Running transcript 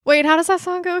Wait, how does that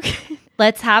song go again?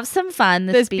 Let's have some fun.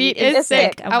 This beat is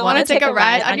sick. I want to take a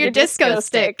ride on your disco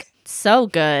stick. So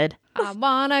good. I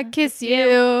want to kiss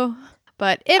you.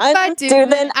 But if I do,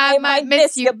 then I might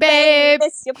miss you, babe.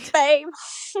 Miss you, babe.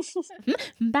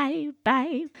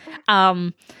 Bye.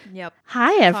 Yep.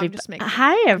 Hi, So I'm everybody. just making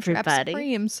Hi, Crunchwrap everybody.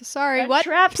 Supremes. Sorry, what?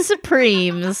 Crunchwrap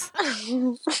Supremes.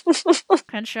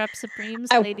 Crunchwrap Supremes,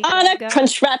 I Lady want a Gaga.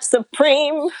 Crunchwrap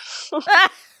Supreme.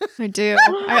 I do.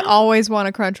 I always want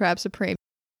a Crunchwrap Supreme.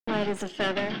 Light as a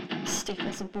feather, stiff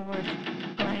as a board.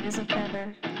 Light as a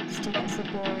feather, stiff as a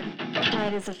board.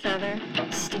 Light as a feather,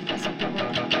 stiff as a board.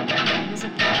 Light as a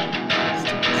feather, stiff as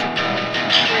a board.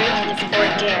 Truth or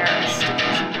dare?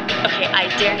 Okay, I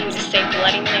dare you to say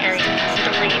Bloody Mary 3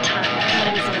 times.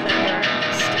 Light as a feather,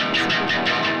 stiff as a board.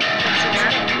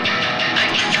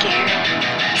 I'm scared.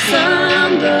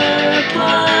 Slumber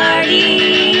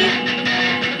party.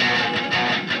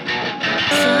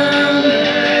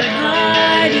 Slumber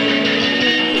party.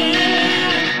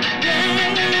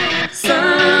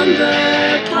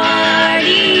 Slumber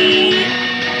party.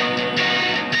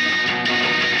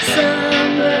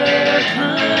 Slumber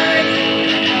party.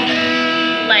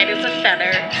 Light as a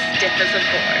feather, stiff as a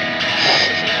board.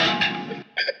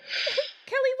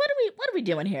 Kelly, what are we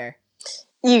doing here?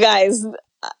 You guys,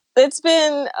 it's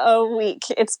been a week.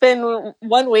 It's been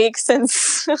 1 week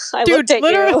since I Dude, looked at you.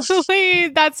 literally,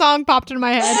 that song popped in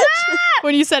my head.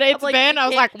 When you said it's like, been, I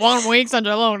was like, 1 week since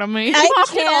you looked at me. I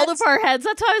Popped in all can't- of our heads.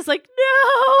 That's why I was like,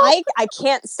 no. I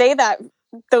can't say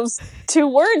those 2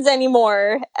 words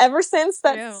anymore ever since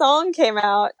that Yeah. song came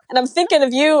out. And I'm thinking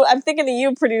of you,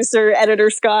 producer, editor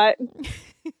Scott.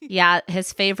 Yeah,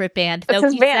 his favorite band. That's Though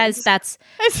his he band. says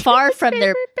that's far from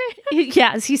their.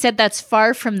 Yes, he said that's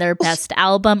far from their best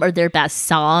album or their best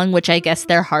song, which I guess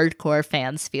their hardcore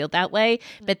fans feel that way.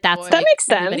 But that's Boy. That what makes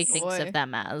sense. everybody thinks Boy. of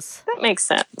them as That makes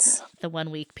sense. the 1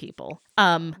 week people.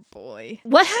 Boy.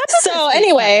 What happened? So this week,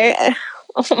 anyway, Kelly?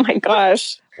 oh my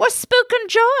gosh. What's spook and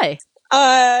joy?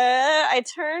 I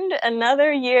turned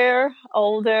another year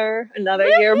older, another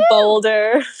year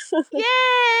bolder.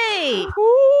 Yay!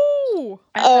 Ooh.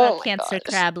 I'm Oh a my Cancer gosh.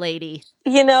 crab lady.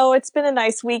 You know, it's been a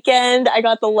nice weekend. I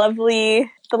got the lovely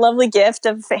gift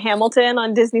of Hamilton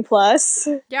on Disney Plus.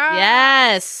 Yeah.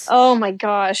 Yes, Oh my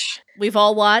gosh. we've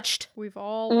all watched. We've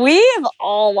all. We have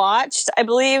all watched. I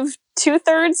believe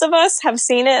 2/3 of us have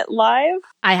seen it live.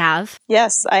 I have.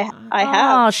 Yes, I have.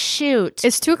 Oh shoot!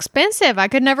 It's too expensive. I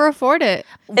could never afford it.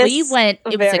 We It's went. It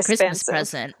was a very Christmas expensive.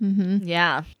 present. Mm-hmm.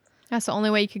 Yeah. That's the only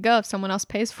way you could go if someone else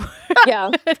pays for it. Yeah.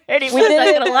 Pretty We much, did not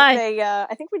it gonna lie. as a,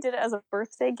 I think we did it as a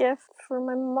birthday gift for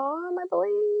my mom, I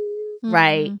believe.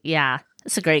 Right. Yeah.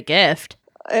 It's a great gift.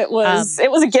 It was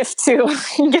a gift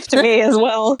to me as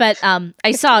well. But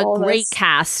I saw all a of great us.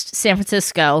 cast, San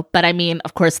Francisco. But I mean,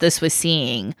 of course, this was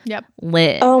seeing Yep.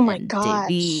 Lynn. Oh my and gosh.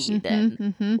 David and-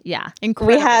 Mm-hmm. yeah.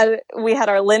 Incredible. We had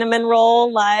our liniment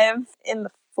roll live in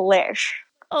the flesh.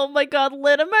 Oh my God,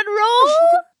 Linneman Roll.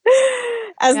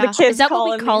 As Yeah. the Is kids that call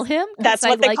what we him. call him? 'Cause That's I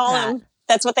what they like call that. him.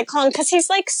 That's what they call him because he's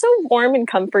like so warm and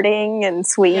comforting and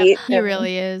sweet. He and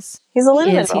really is. He's a He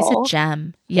liniment is. He's a roll.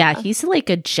 gem. Yeah, he's like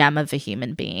a gem of a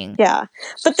human being. Yeah,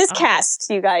 but this cast,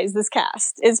 you guys, this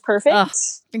cast is perfect. Ugh.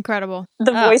 Incredible.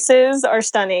 The Ugh. voices are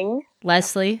stunning.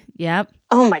 Leslie. Yep.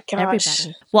 Oh my gosh.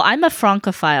 Everybody. Well, I'm a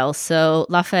Francophile, so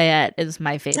Lafayette is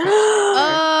my favorite.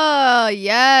 Oh,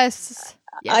 yes.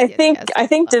 I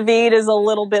think David is a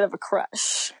little bit of a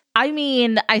crush. I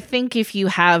mean, I think if you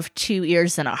have 2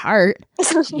 ears and a heart,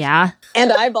 yeah,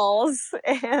 And eyeballs.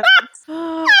 And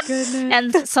Oh, goodness.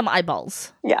 and some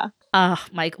eyeballs. yeah.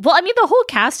 Mike. Well, I mean, the whole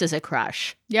cast is a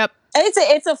crush. Yep.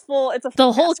 It's a full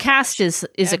The whole cast is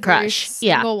a Every crush.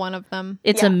 Yeah, Single one of them.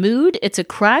 it's Yeah. a mood. It's a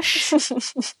crush.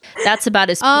 That's about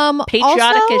as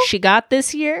patriotic also, as she got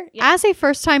this year. Yeah. As a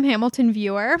first-time Hamilton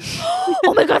viewer,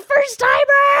 Oh my God, first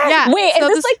timer! yeah. Wait,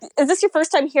 so is this your first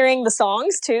time hearing the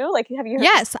songs too? Like, have you heard?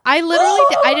 Yes, I literally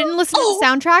I didn't listen to the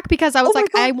soundtrack because I was Oh my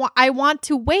like, God. I want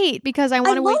to wait because I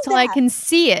want to wait love till I that. can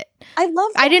see it. I love.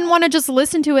 That. I didn't want to just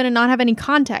listen to it and not have any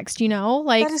context, you know?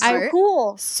 Like That is so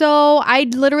cool. So I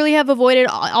literally have avoided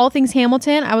all things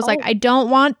Hamilton. I was like, Oh. I don't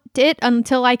want it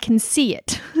until I can see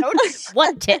it.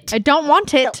 Want it? I don't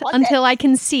want it Don't want until I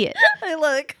can see it. I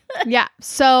look. Yeah.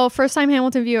 So first time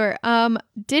Hamilton viewer.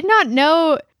 Did not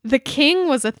know the king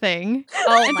was a thing.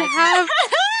 Oh And my to have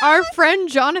our friend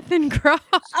Jonathan Groff.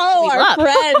 Oh, We our love.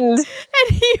 friend.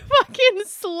 And he fucking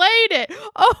slayed it.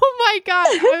 Oh my god.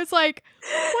 I was like,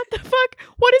 what the fuck?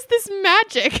 What is this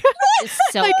magic? It's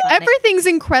so like funny. everything's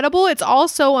incredible. It's all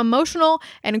so emotional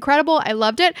and incredible. I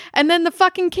loved it. And then the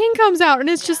fucking king comes out and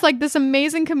it's just like this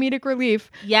amazing comedic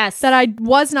relief Yes. that I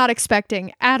was not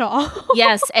expecting at all.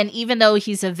 Yes, and even though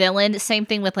he's a villain, same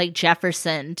thing with like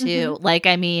Jefferson too. Like,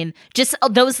 I mean, just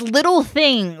those little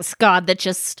things, God, that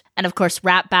just, and of course,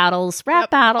 rap battles.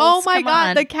 Oh my come god,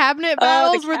 on. the cabinet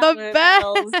battles were the cabinet best.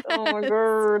 battles. Oh my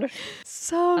god.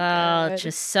 So Oh, good.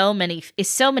 just so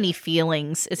many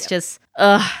feelings. It's just,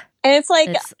 ugh, And it's like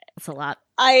it's a lot.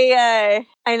 I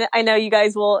know you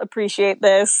guys will appreciate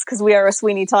this because we are a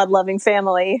Sweeney Todd loving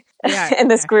family We are, in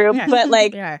this group. we are. But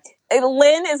like We are.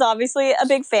 Lynn is obviously a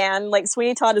big fan. Like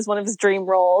Sweeney Todd is one of his dream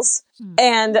roles,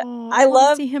 and Oh, I wanna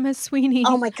love. see him as Sweeney.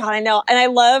 Oh my god, I know, and I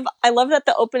love that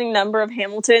the opening number of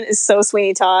Hamilton is so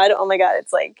Sweeney Todd. Oh my god,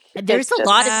 it's like There's it's a just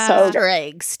lot of so Easter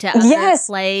eggs to other Yes,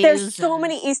 plays. There's so and-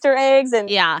 many Easter eggs, and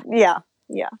Yeah. yeah.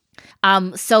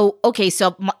 So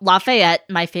Lafayette,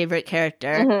 my favorite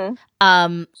character.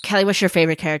 Mhm. Kelly, what's your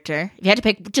favorite character? If you had to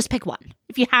pick, just pick one.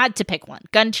 If you had to pick one,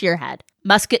 gun to your head,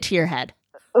 musket to your head.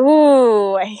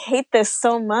 Ooh, I hate this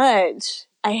so much.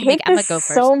 I can hate make Emma this go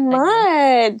first, so then you.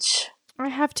 much. I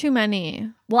have too many.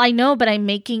 Well, I know, but I'm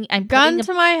Gun putting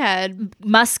to my head. a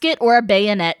musket or a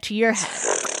bayonet to your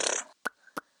head.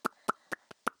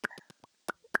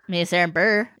 Miss Aaron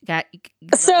Burr. You got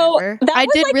So Aaron Burr. that I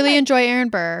was did like really my- enjoy Aaron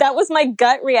Burr. That was my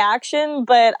gut reaction,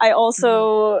 but I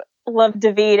also love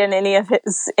David in any of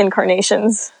his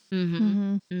incarnations. Mm-hmm.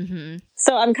 Mhm. Mm-hmm.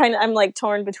 So I'm like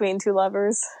torn between two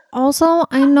lovers. Also,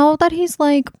 I know that he's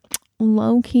like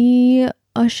low key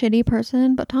a shitty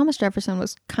person, but Thomas Jefferson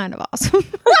was kind of awesome.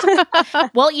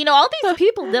 Well, all these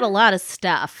people did a lot of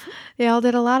stuff. They all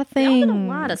did a lot of They all things. did a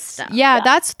lot of stuff. Yeah,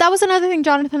 that was another thing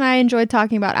Jonathan and I enjoyed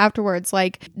talking about afterwards.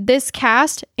 Like this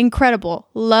cast, incredible.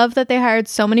 Love that they hired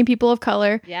so many people of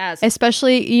color. Yes.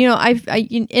 Especially, I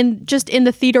in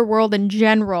the theater world in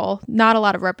general, not a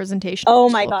lot of representation. Oh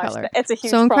of my people of gosh, color. it's a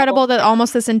huge So incredible problem. that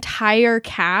almost this entire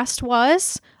cast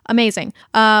was amazing.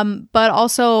 But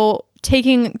also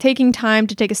taking time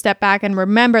to take a step back and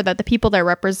remember that the people they're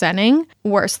representing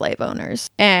were slave owners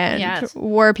and Yes.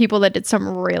 were people that did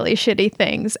some really shitty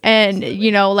things, and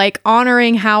like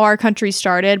honoring how our country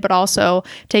started, but also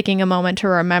taking a moment to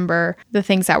remember the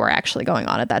things that were actually going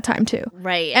on at that time too.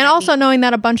 Right. And also knowing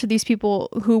that a bunch of these people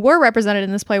who were represented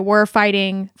in this play were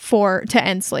fighting to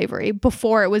end slavery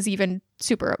before it was even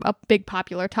a big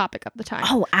popular topic of the time.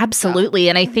 Oh, absolutely.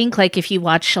 And I think like if you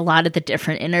watch a lot of the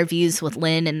different interviews with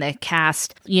Lynn and the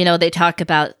cast, they talk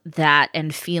about that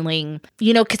and feeling,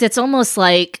 because it's almost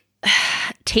like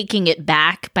taking it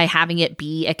back by having it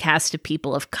be a cast of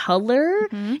people of color,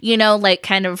 like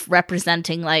kind of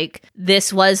representing like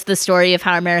this was the story of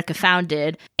how America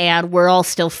founded and we're all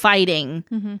still fighting,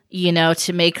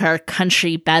 to make our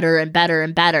country better and better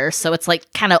and better. So it's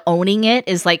like kind of owning it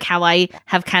is like how I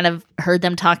have kind of heard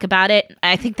them talk about it.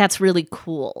 I think that's really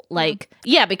cool. Like,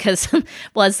 yeah, because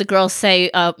well, as the girls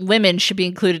say, women should be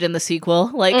included in the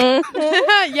sequel. Like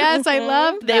Yes, I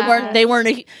love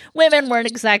that. women weren't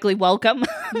exactly welcome.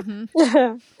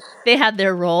 They had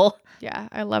their role. Yeah,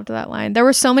 I loved that line. There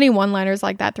were so many one-liners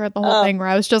like that throughout the whole thing where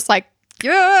I was just like,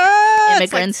 yeah,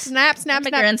 Immigrants. snap, snap,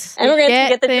 Immigrants. snap. Immigrants Get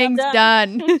get the things job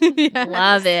done. Yeah.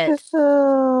 Love it.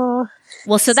 Oh.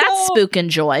 Well, so that's So- Spook and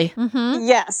Joy. Mhm.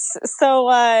 Yes. So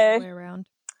Way around.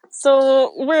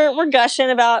 so we're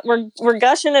gushing we're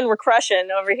gushing and we're crushing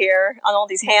over here on all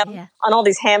these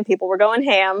ham people. We're going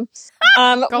ham.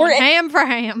 Going we're ham for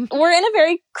ham. we're in a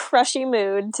very crushy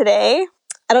mood today.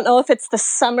 I don't know if it's the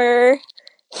summer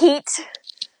heat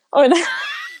or the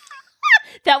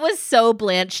That was so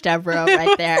Blanche Devereaux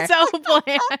right there. So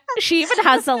bland. She even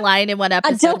has a line in one I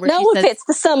episode don't where know she if says, it's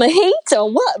the summer heat or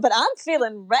what, but I'm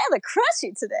feeling rather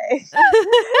crushy today.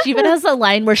 she even has a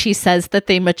line where she says that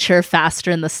they mature faster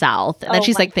in the South. And then Oh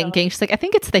she's my like thinking, she's like, I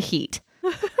think it's the heat.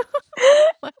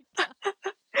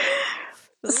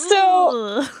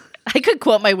 So Ugh. I could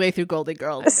quote my way through Golden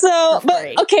Girls. So, for but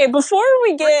free. okay, before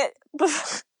we get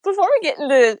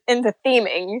into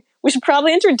theming, we should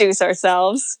probably introduce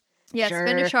ourselves. Yes, Sure.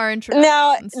 finish our introduction.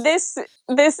 Now, this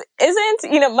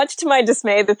isn't, much to my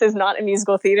dismay, this is not a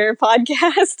musical theater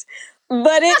podcast,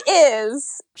 but it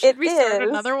is. Should we start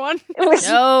another one? Which-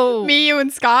 No. Me, you,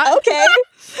 and Scott. Okay,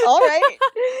 all right.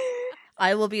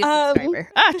 I will be a Um, subscriber.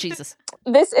 Jesus.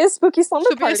 This is Spooky Slumber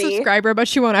She'll be a Party. subscriber, but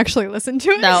she won't actually listen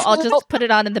to it. No, I'll just put it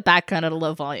on in the background at a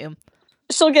low volume.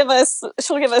 she'll give us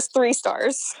 3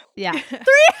 stars. Yeah.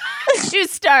 2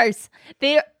 stars.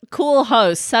 They're cool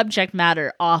hosts, subject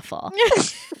matter awful.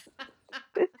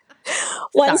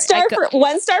 1 Sorry,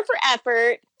 star for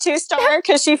effort, 2 star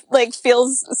because she like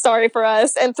feels sorry for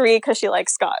us, and 3 because she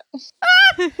likes Scott.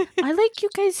 I like you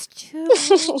guys too.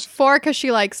 4 because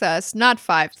she likes us. Not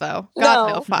 5 though. No.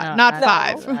 God, no 5. Not no.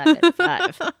 5.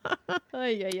 5. Ay,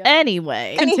 ay, ay.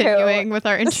 Anyway. Continuing with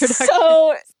our introduction.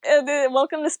 So,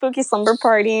 welcome to Spooky Slumber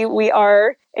Party. We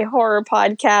are a horror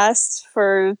podcast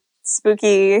for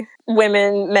spooky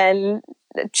women, men,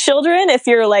 children, if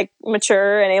you're like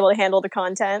mature and able to handle the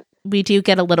content. We do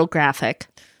get a little graphic.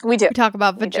 We do. We talk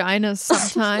about vaginas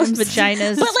sometimes.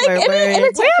 Vaginas, But, like, swear in a words. We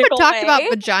haven't technical talked way. about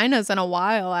vaginas in a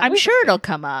while. I'm sure it'll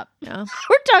come up. Yeah.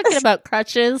 We're talking about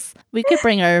crutches. We could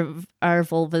bring our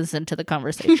vulvas into the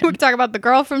conversation. We talk about the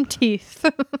girl from Teeth.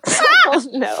 Oh,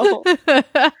 no.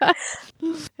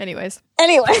 Anyways.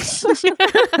 Anyway.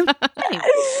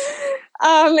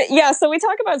 Anyway. Yeah, so we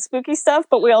talk about spooky stuff,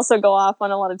 but we also go off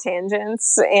on a lot of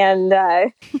tangents, and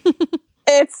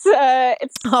it's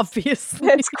Obviously.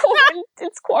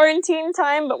 it's quarantine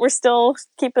time, but we're still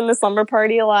keeping the slumber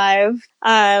party alive.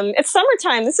 It's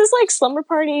summertime. This is slumber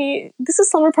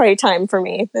party time for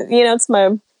me. You know, it's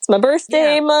my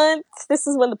birthday month. This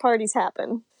is when the parties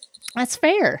happen. That's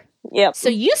fair. Yep. So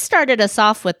you started us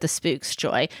off with the spooks,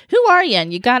 Joy. Who are you,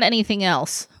 and you got anything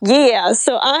else? Yeah,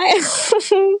 so I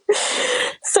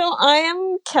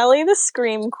am Kelly the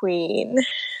Scream Queen.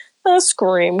 The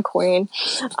Scream Queen.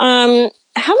 I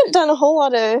haven't done a whole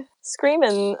lot of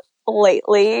screaming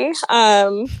lately.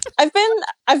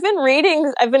 I've been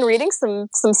reading some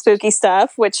spooky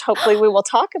stuff, which hopefully we will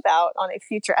talk about on a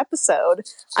future episode.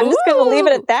 I'm just going to leave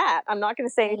it at that. I'm not going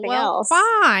to say anything else.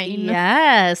 Fine.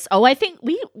 Yes. Oh, I think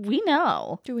we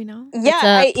know. Do we know? Yeah,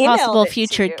 I It's a emailed possible it to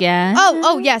future you. guest.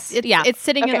 Oh, yes. It's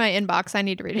sitting Okay. in my inbox. I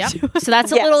need to read it too. So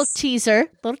that's a Yes. little teaser.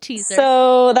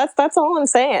 So that's all I'm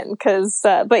saying.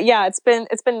 But yeah, it's been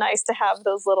nice to have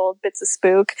those little bits of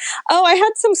spook. Oh, I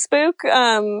had some spook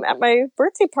at my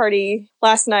birthday party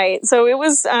last night. So it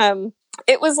was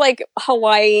like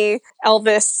Hawaii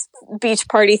Elvis beach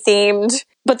party themed.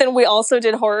 But then we also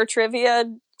did horror trivia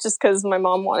just because my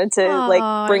mom wanted to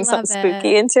bring I something love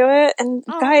spooky into it. And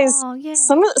guys, yay.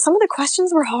 some of the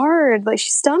questions were hard. Like, she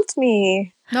stumped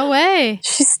me. No way.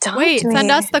 She stumped Wait, me. send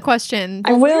us the questions.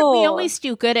 I will. We always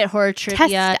do good at horror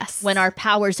trivia Test us. when our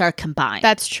powers are combined.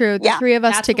 That's true. The Yeah, 3 of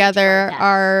us that's what we together tried,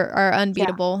 are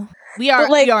unbeatable. we are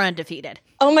but, like- we are undefeated.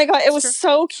 Oh my god, it was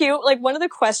so cute. Like, one of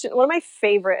my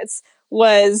favorites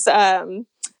was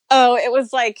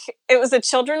it was a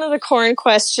Children of the Corn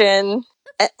question,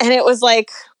 and it was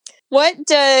like, what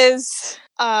does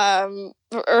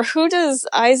or who does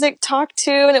Isaac talk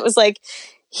to? And it was like,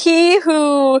 he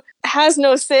who has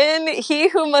no sin, he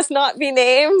who must not be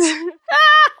named.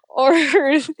 Or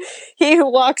he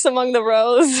who walks among the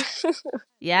rows.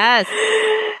 Yes.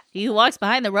 He who walks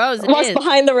behind the rows. Walks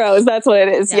behind the rows, that's what it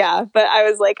is. Yeah. Yeah. But I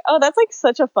was like, oh, that's like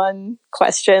such a fun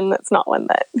question. That's not one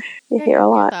that you hear a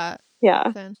lot.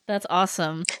 Yeah. That's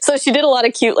awesome. So she did a lot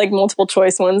of cute, like, multiple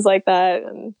choice ones like that.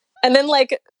 And then,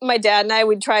 like, my dad and I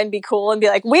would try and be cool and be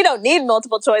like, we don't need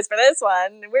multiple choice for this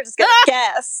one. We're just going to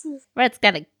guess. We're just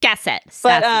gonna guess it.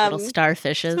 But, Sassy little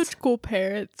starfishes. Such cool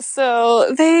parrots.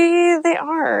 So they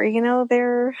are, you know,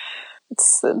 they're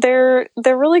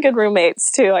really good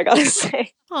roommates too, I gotta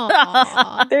say.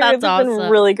 Aww. They've That's been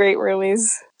awesome. really great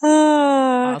roomies.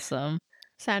 Awesome.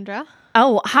 Sandra?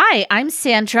 Oh, hi, I'm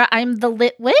Sandra. I'm the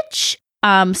Lit Witch.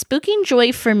 Spooking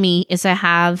Joy for me is I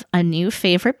have a new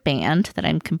favorite band that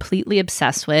I'm completely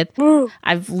obsessed with.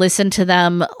 I've listened to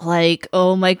them like,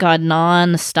 oh my God,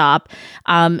 nonstop.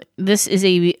 This is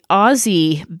a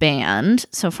Aussie band,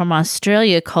 so from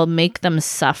Australia, called Make Them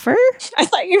Suffer. I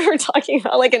thought you were talking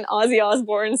about like an Ozzy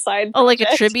Osbourne side Oh, like a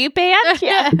project. tribute band?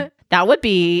 Yeah. That would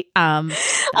be, I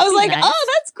was like, nice. oh,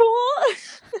 that's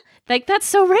cool. like, that's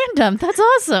so random. That's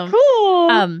awesome.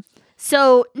 Cool.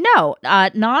 So no,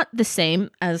 not the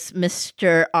same as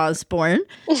Mr. Osborne.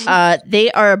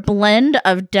 They are a blend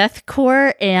of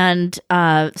deathcore and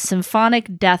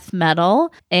symphonic death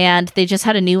metal, and they just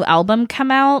had a new album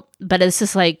come out. But it's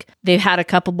just like they've had a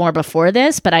couple more before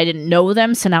this, but I didn't know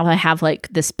them, so now I have like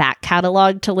this back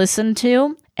catalog to listen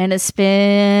to, and it's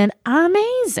been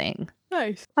amazing.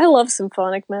 Nice. I love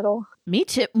symphonic metal. Me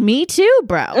too,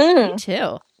 bro. Me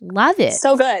too. Love it.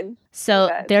 So good. So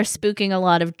good. they're spooking a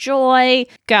lot of joy.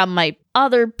 Got my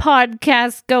other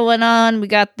podcast going on. We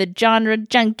got the Genre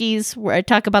Junkies, where I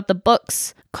talk about the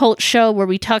books. Cult Show, where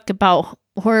we talk about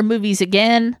horror movies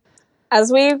again.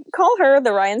 As we call her,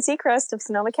 the Ryan Seacrest of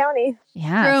Sonoma County.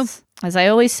 Yes. as I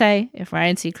always say, if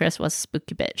Ryan Seacrest was a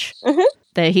spooky bitch, Mhm.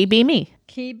 then he be me.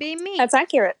 He be me. That's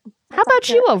accurate. How about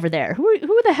you over there?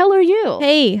 Who the hell are you?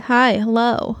 Hey, hi,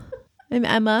 hello. I'm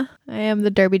Emma. I am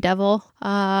the Derby Devil.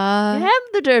 I am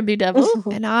the Derby Devil.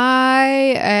 And I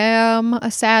am a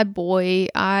sad boy.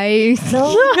 I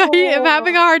am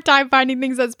having a hard time finding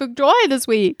things that spook joy this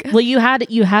week. Well, you had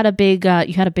a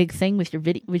big thing with your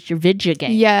video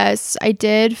game. Yes, I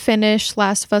did finish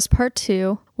Last of Us Part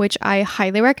 2, which I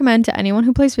highly recommend to anyone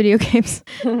who plays video games.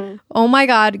 Oh my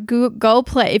god, go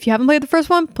play. If you haven't played the first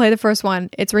one, play the first one.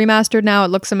 It's remastered now. It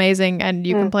looks amazing and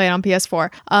you can play it on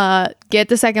PS4. Get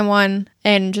the second one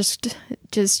and just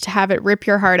have it rip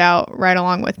your heart out right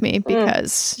along with me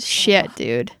because shit,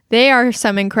 dude. They are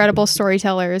some incredible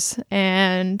storytellers,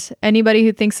 and anybody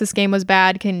who thinks this game was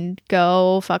bad can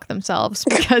go fuck themselves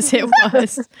because it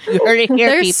was. You heard it here,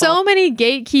 There's people. so many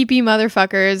gatekeepy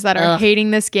motherfuckers that are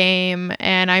hating this game,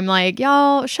 and I'm like,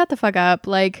 y'all, shut the fuck up.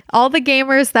 Like, all the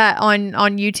gamers that on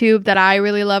YouTube that I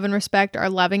really love and respect are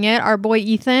loving it. Our boy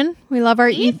Ethan. We love our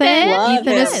Ethan.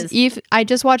 Love I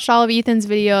just watched all of Ethan's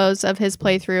videos of his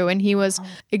playthrough, and he was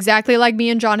exactly like me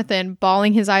and Jonathan,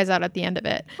 bawling his eyes out at the end of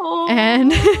it.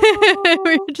 And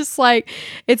we're just like,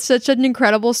 it's such an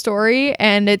incredible story,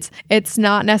 and it's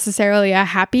not necessarily a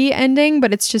happy ending,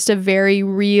 but it's just a very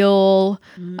real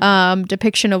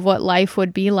depiction of what life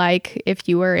would be like if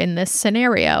you were in this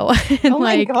scenario. And Oh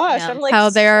my gosh, I'm like how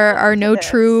there are no this.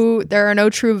 true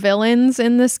villains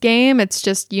in this game. It's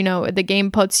just, the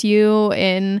game puts you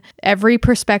in every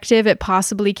perspective it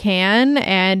possibly can,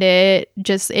 and it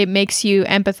makes you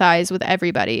empathize with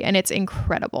everybody, and it's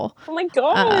incredible. Oh my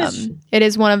gosh. It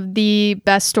is one of the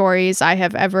best stories I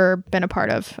have ever been a part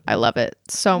of. I love it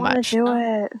so I wanna much. do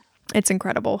it. It's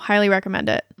incredible. Highly recommend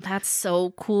it. That's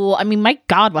so cool. I mean, my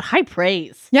God, what high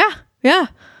praise. Yeah.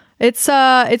 It's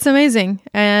amazing.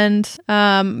 And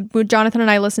Jonathan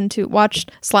and I listened to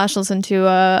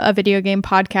a video game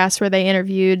podcast where they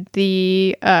interviewed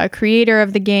the creator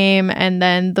of the game and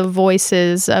then the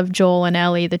voices of Joel and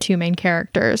Ellie, the two main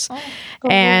characters,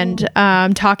 and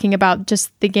talking about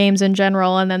just the games in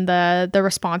general, and then the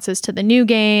responses to the new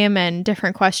game and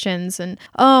different questions. And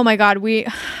oh my God, we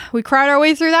cried our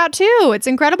way through that too. It's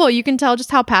incredible. You can tell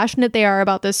just how passionate they are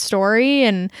about this story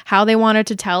and how they wanted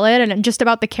to tell it, and just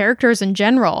about the characters in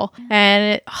general.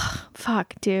 And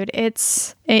fuck, dude,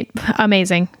 it's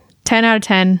amazing. 10 out of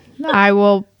 10. I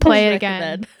will play it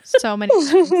again so many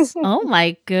times. Oh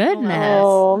my goodness.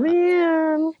 Oh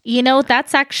man.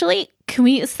 That's actually, can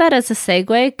we use that as a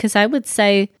segue? Because I would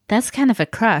say that's kind of a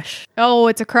crush. Oh,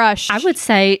 it's a crush. I would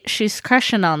say she's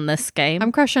crushing on this game.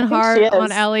 I'm crushing I think hard she is.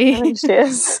 on Ellie. I think she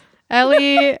is.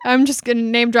 Ellie, I'm just gonna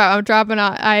name drop. I'm dropping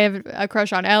on. I have a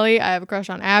crush on Ellie. I have a crush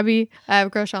on Abby. I have a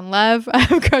crush on Lev. I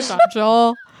have a crush on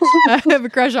Joel. I have a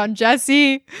crush on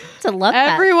Jesse. It's a love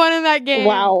fest. Everyone in that game.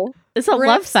 Wow. It's a love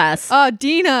Rips. fest. Oh,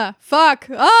 Dina. Fuck.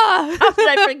 How could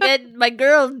I forget my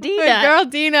girl, Dina? My girl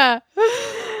Dina.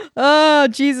 Oh,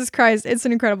 Jesus Christ. It's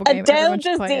an incredible game. Adele Everyone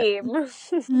should play it.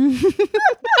 Dazeem.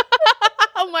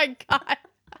 Oh my God.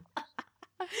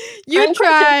 You I'm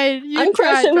tried. You I'm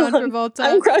tried, crushing John on- Travolta.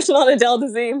 I'm crushing on Adele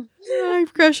Dazeem. I'm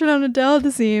crushing on Adele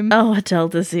Dazeem. Oh, Adele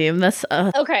Dazeem. That's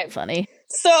Okay. funny.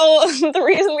 So the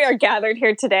reason we are gathered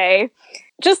here today,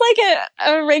 just like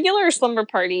a regular slumber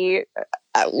party,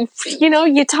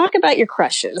 you talk about your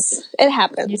crushes. It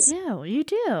happens. You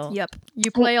do. Yep.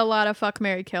 You play a lot of Fuck,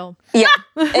 Marry, Kill. Yeah.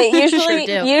 It Sure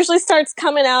do. usually starts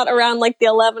coming out around like the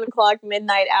 11 o'clock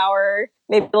midnight hour,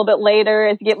 maybe a little bit later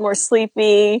as you get more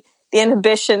sleepy. The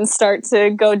inhibitions start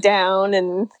to go down,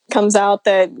 and comes out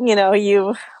that,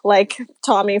 you like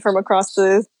Tommy from across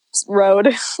the road.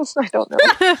 I don't know.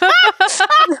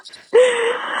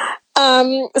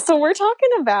 So we're talking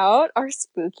about our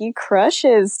spooky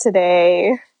crushes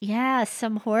today. Yeah,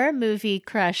 some horror movie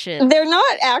crushes. They're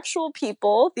not actual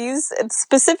people. These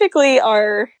specifically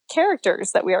are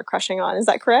characters that we are crushing on. Is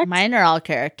that correct? Mine are all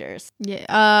characters.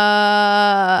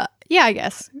 Yeah. Yeah, I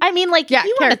guess. I mean, like, Yeah, if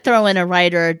you want to throw in a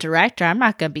writer or director, I'm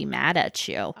not going to be mad at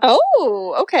you.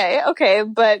 Oh, okay.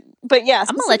 But yeah,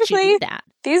 I'm going to let you specifically, do that.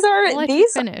 these I'll let you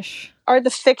these finish. are the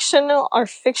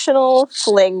fictional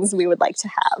flings we would like to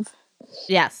have.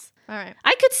 Yes. All right.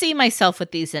 I could see myself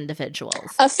with these individuals.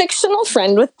 A fictional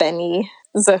friend with Benny.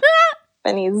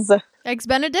 Benny's. Eggs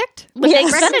Benedict? With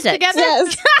Yes. Eggs Benedict. Together?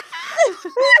 Yes.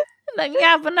 Then,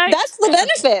 yeah, but That's the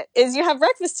benefit, is you have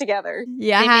breakfast together.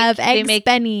 Yeah, They have make- they eggs make-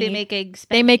 Benny. They make eggs.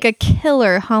 They make a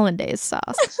killer hollandaise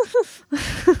sauce.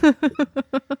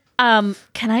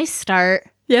 Can I start?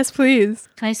 Yes, please.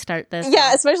 Can I start this?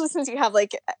 Yeah, especially since you have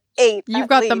like 8. You've at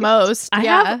got the least. most. I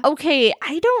yeah. have okay.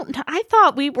 I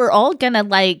thought we were all gonna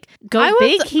like go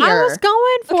big here. I was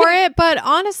going for it, but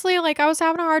honestly, like I was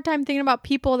having a hard time thinking about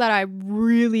people that I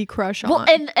really crush on. Well,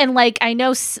 and like I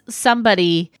know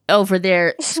somebody over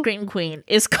there, Scream Queen,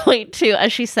 is going to,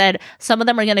 as she said, some of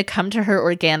them are going to come to her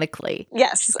organically.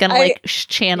 Yes. She's going to like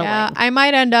channeling. yeah, I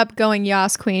might end up going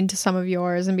Yas Queen to some of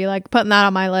yours and be like putting that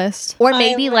on my list. Or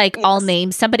maybe like yes. I'll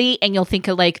name somebody and you'll think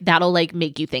of like that'll like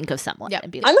make you think of someone. Yeah.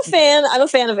 And be like, I'm a fan. I'm a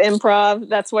fan of improv.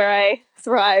 That's where I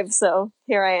thrive. So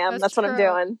here I am. That's what I'm true.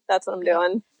 doing. That's what I'm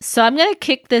doing. So I'm going to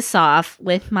kick this off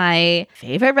with my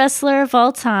favorite wrestler of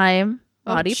all time,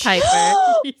 Roddy Piper,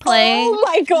 playing Oh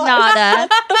my god. Nada.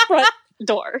 That's the front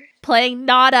door. playing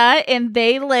Nada in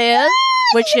They Live,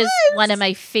 which is Yes! one of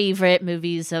my favorite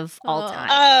movies of all time.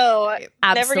 Oh,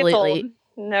 Absolutely. Never gets old.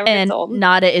 Never And gets old.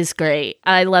 Nada is great.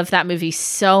 I love that movie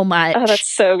so much. Oh, that's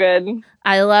so good.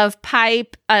 I love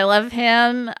Pipe. I love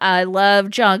him. I love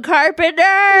John Carpenter.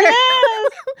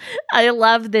 Yes! I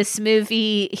love this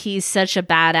movie. He's such a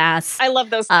badass. I love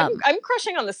those. Um, I'm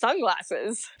crushing on the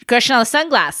sunglasses. Crushing on the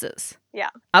sunglasses. Yeah.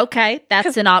 Okay,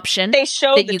 that's an option They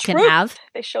show that the you truth. can have.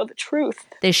 They show the truth.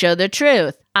 They show the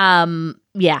truth.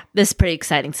 Yeah, this is pretty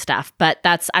exciting stuff. But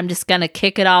I'm just gonna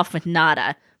kick it off with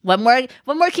Nada. What more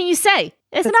can you say?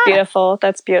 It's That's Nada. beautiful.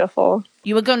 That's beautiful.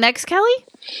 You would go next, Kelly?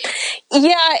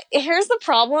 Yeah, here's the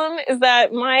problem: is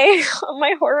that my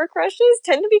my horror crushes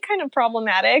tend to be kind of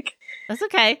problematic. That's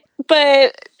okay.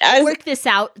 But as Work this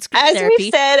out. It's group as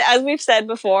therapy. we've said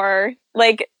before,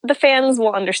 like the fans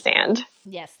will understand.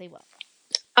 Yes, they will.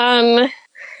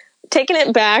 Taking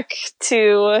it back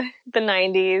to the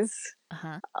 90s,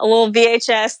 Uh-huh. a little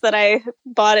VHS that I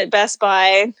bought at Best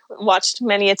Buy, watched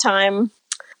many a time.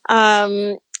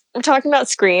 I'm talking about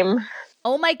Scream.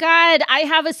 Oh my god, I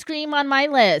have a Scream on my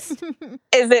list.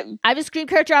 Is it? I have a Scream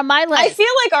character on my list. I feel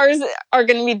like ours are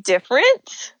going to be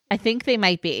different. I think they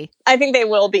might be. I think they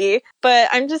will be, but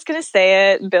I'm just going to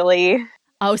say it, Billy.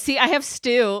 Oh, see, I have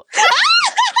Stu.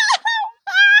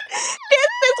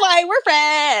 This is why we're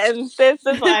friends. This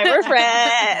is why we're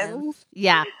friends.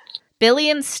 Yeah. Billy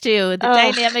and Stu, the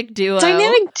dynamic duo.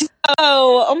 Dynamic duo.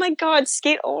 Oh my God,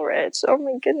 Skate Ulrich. Oh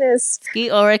my goodness.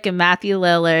 Skeet Ulrich and Matthew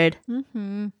Lillard.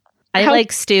 Mm-hmm. I How-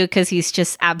 like Stu because he's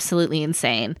just absolutely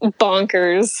insane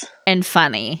Bonkers. and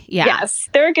funny. Yeah. Yes,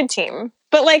 they're a good team.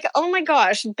 But like, oh my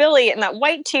gosh, Billy in that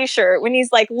white t-shirt when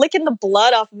he's like licking the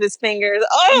blood off of his fingers.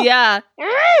 Oh, Yeah.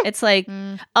 It's like,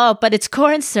 oh, but it's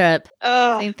corn syrup.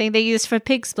 Oh, Same thing they use for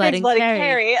pig's blood and bloody curry.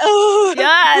 Carrie. Oh.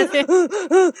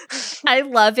 Yes. I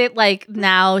love it. Like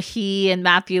now he and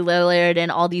Matthew Lillard and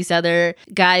all these other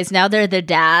guys, now they're the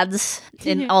dads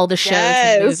in all the shows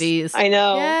and movies. I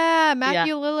know. Yeah,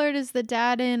 Matthew Lillard is the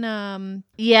dad in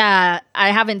Yeah, I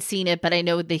haven't seen it, but I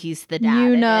know that he's the dad.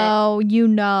 you in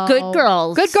know. Good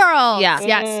Girls. Good Girls. Yeah.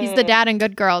 Yes, he's the dad in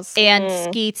Good Girls. it. And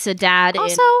Skeet's a dad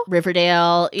Also, in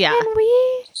Riverdale. Yeah. Can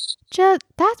we just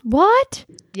that's what?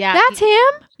 Yeah. That's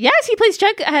him? Yes, he plays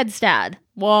Jughead's dad.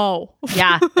 Whoa.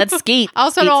 Yeah, that's Skeet. I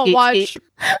also Skeet, don't Skeet, watch Skeet.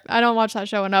 I don't watch that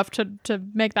show enough to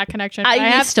make that connection. I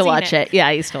have used to seen watch it. Yeah,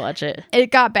 I used to watch it.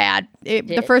 It got bad. The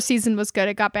did. first season was good.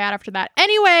 It got bad after that.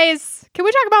 Anyways, can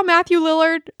we talk about Matthew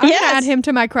Lillard? I'm Yes. gonna add him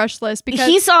to my crush list because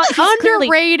He's clearly-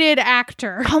 underrated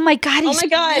actor. Oh my god, Oh he's my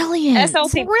God. brilliant.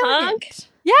 SLC Punk. Brilliant.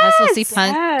 Yes. SLC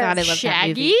Punk. Yes. God, I love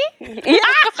Shaggy. that movie.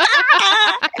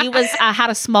 He was had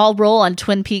a small role on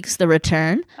Twin Peaks: The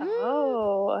Return.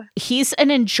 Oh, He's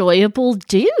an enjoyable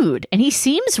dude, and he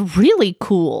seems really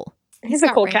cool. he's a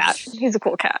got cool range. cat. He's a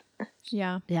cool cat.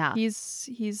 Yeah. Yeah. He's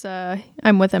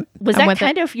I'm with him. Was I'm that with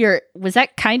kind of your? Was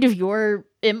that kind of your?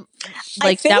 I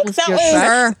Like think that was your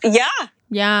was- crush? Yeah.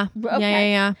 Yeah.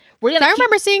 Okay. Yeah. We're I gonna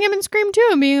remember seeing him in Scream 2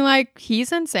 and being like,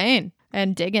 he's insane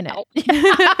and digging it.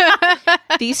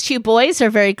 these two boys are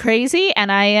very crazy,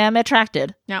 and I am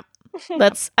attracted. Yep.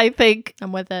 I think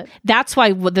I'm with it. that's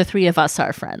why the three of us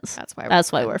are friends.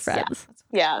 That's why we're friends.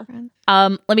 Yeah.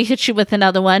 Let me hit you with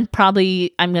another one.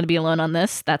 Probably I'm going to be alone on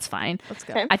this. That's fine. Let's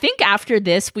go. Okay. I think after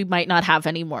this, we might not have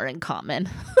any more in common.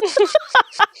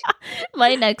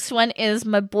 My next one is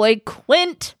my boy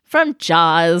Quint from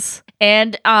Jaws.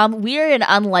 And we're an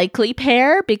unlikely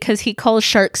pair because he calls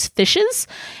sharks fishes.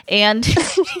 And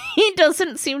he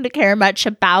doesn't seem to care much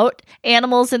about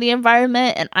animals in the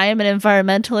environment. And I am an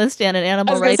environmentalist and an I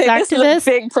animal was gonna rights say, activist. this is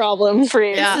a big problem for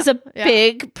you. This is a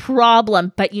big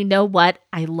problem, but you know what?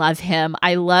 I love him.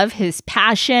 I love his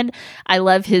passion. I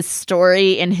love his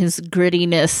story and his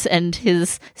grittiness and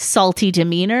his salty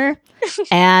demeanor.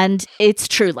 And it's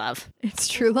true love. It's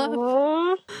true love.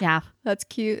 Aw. Yeah. That's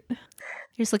cute.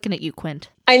 Here's looking at you, Quint.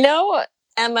 I know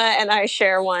Emma and I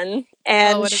share one,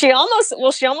 and what is she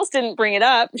almost didn't bring it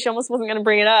up. She almost wasn't going to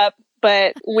bring it up,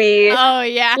 but we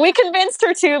yeah. we convinced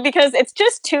her to because it's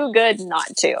just too good not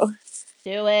to.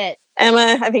 Do it.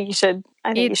 Emma, I think you should.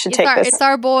 You should take this. It's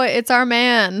our boy. It's our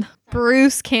man,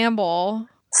 Bruce Campbell,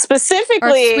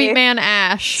 Specifically, or Sweet Man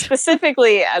Ash.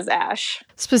 Specifically as Ash.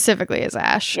 Specifically as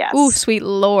Ash. Yes. Ooh, sweet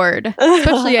lord.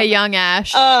 Especially a young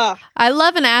Ash. Ugh. I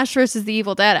love an Ash versus the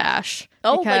Evil Dead Ash.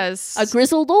 Oh, because like a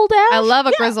grizzled old Ash? I love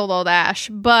a grizzled old Ash,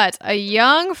 but a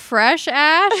young, fresh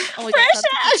Ash. Oh,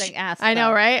 Fresh Ash. Ass, I know,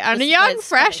 though. right? And a young,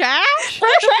 fresh Ash.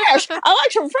 Fresh Ash. I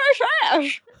like some fresh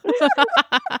Ash.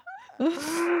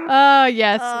 Oh,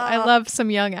 yes. I love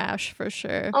some young Ash for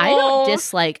sure. I don't Oh.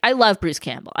 dislike. I love Bruce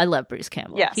Campbell.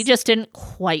 Yes. He just didn't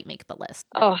quite make the list.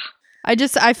 Oh,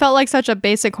 I felt like such a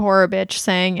basic horror bitch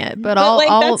saying it, but like,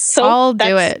 I'll do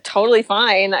that's it. totally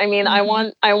fine. I mean,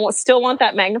 still want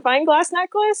that magnifying glass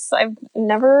necklace. I've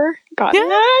never gotten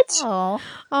that. Oh,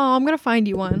 Oh, I'm gonna find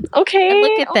you one. Okay. and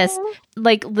look at this. Oh.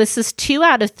 Like, this is 2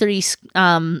 out of 3.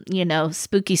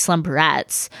 Spooky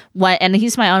slumberettes. And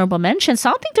he's my honorable mention. So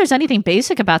I don't think there's anything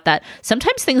basic about that.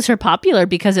 Sometimes things are popular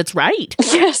because it's right.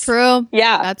 Yes. True.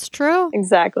 Yeah. That's true.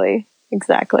 Exactly.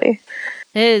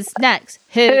 Who's next?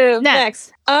 Who's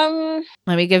next? Let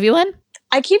me give you one.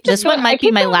 I keep just This one I might be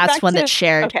keep my going last back one to- that's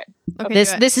shared. Okay. Okay, This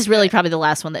do it. this is really probably the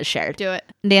last one that's shared. Do it.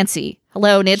 Nancy.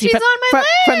 Hello, Nancy. She's on my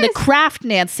from the list! craft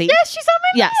Nancy. Yes, she's on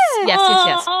my Yes, list.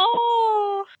 yes.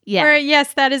 Oh, Yeah. Where,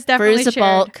 yes, that is definitely Fruza shared.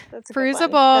 Bulk. that's a good Fruza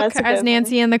one. Bulk That's a as good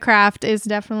Nancy in the Craft is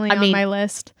definitely I on mean- my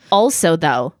list. Also,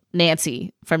 though,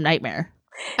 Nancy from Nightmare.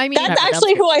 I mean, That's Never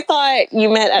actually who I thought you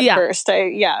meant at Yeah. first.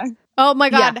 oh my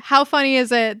god, Yeah. how funny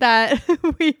is it that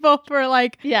we both were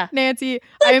like, Yeah. Nancy?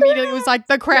 I immediately was like,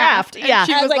 The Craft. And yeah.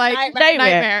 she I was was like, like,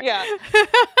 Nightmare. Yeah.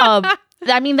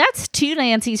 I mean, that's 2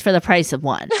 Nancys for the price of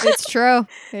 1. It's true.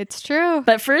 It's true.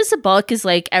 But Fruza Bulk is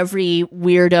like every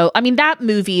weirdo. I mean, that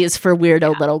movie is for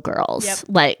weirdo little girls. Yep.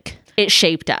 Like, it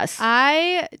shaped us.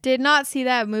 I did not see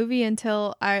that movie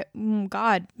until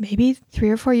maybe 3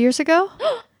 or 4 years ago.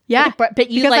 Yeah, but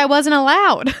you because like, I wasn't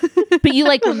allowed. but you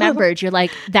like remembered. You're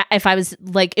like that. If I was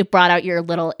like, it brought out your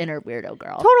little inner weirdo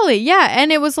girl. Totally, yeah,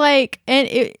 and it was like,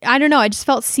 I don't know, I just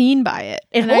felt seen by it.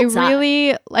 It and holds I up.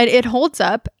 really, it holds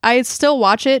up. I still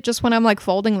watch it just when I'm like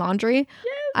folding laundry.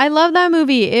 I love that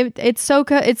movie. It's so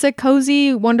it's a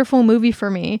cozy, wonderful movie for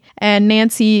me. And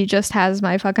Nancy just has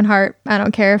my fucking heart. I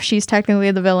don't care if she's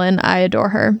technically the villain. I adore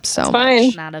her so much.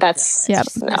 Fine. Not a That's villain. Yep.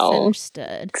 It's no.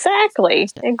 misunderstood. Exactly.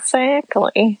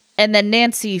 And then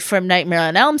Nancy from Nightmare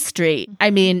on Elm Street. I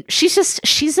mean, she's a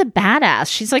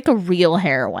badass. She's like a real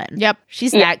heroine. Yep,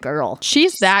 She's Yeah. that girl.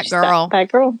 she's that girl.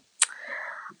 That girl.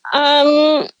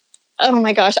 Oh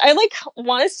my gosh. I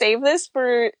want to save this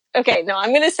for. Okay, no,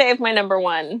 I'm gonna save my number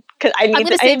 1 because I need. I'm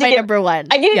going to say my number 1.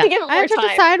 I need Yeah. to give it I more have to time.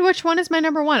 decide which one is my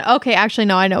number 1. Okay, actually,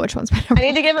 no, I know which one's my number I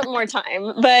need to give it more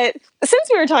time. But since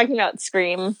we were talking about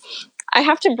Scream, I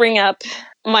have to bring up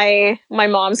my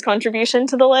mom's contribution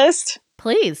to the list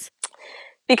Please.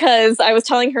 because I was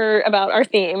telling her about our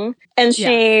theme, and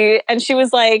she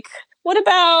was like, "What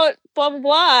about blah blah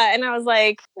blah?" And I was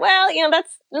like, "Well,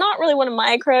 that's not really one of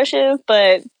my crushes,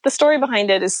 but the story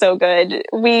behind it is so good."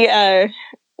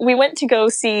 We went to go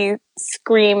see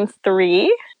Scream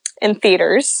 3 in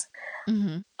theaters.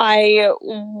 Mm-hmm. I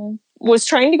was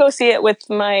trying to go see it with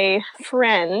my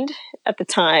friend at the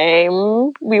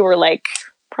time. We were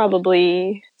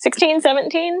probably 16,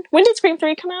 17. When did Scream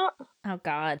 3 come out? Oh,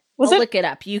 God. Was I'll it- look it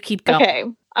up. You keep going. Okay.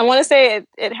 I want to say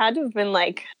it had to have been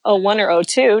 01 or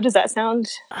 02. Does that sound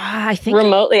I think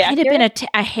remotely it might have been accurate?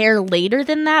 a hair later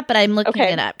than that, but I'm looking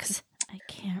Okay. it up because I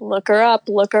can't. Look her up.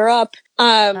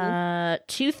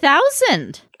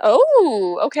 2000.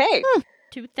 Oh, okay.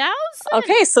 2000.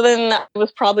 Okay, so then that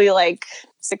was probably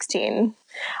 16.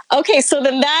 Okay, so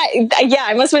then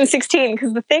I must have been 16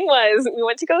 because the thing was we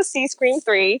went to go see Scream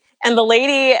 3 and the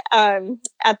lady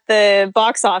at the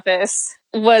box office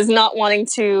was not wanting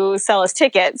to sell us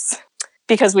tickets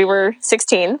because we were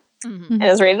 16 Mhm. and it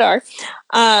was rated R.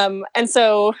 And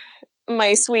so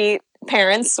my sweet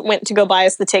parents went to go buy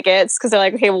us the tickets because they're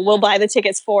like, okay, well, we'll buy the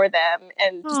tickets for them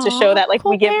and just to show Aw, that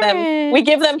cool we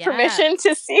give them Yes. permission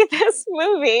to see this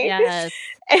movie. Yes.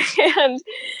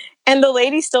 And the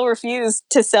lady still refused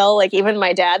to sell even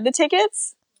my dad the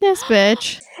tickets. This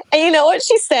bitch. And you know what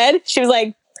she said? She was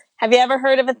like, "Have you ever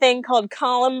heard of a thing called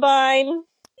Columbine?"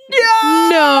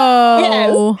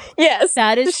 No. Yes.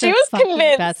 That is She the was fucking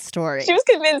convinced- best story. She was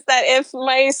convinced that if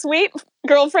my sweet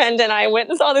girlfriend and I went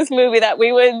and saw this movie, that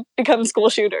we would become school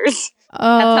shooters. Oh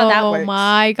how that works.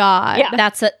 my god. Yeah.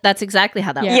 That's exactly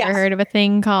how that You works. ever heard of a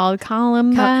thing called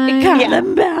Columbine? Yeah.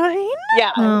 Columbine.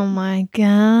 Yeah. Oh my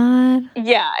god.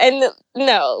 Yeah. And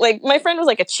no, like my friend was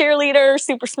like a cheerleader,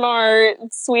 super smart,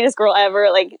 sweetest girl ever.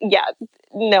 Like, yeah,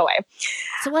 no way.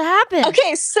 So what happened?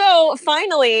 Okay, so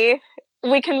finally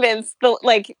we convinced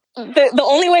the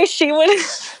only way she would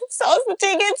sell us the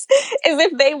tickets is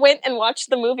if they went and watched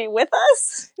the movie with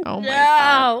us. Oh my No.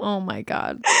 god. Oh my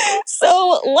god.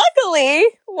 So luckily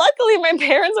my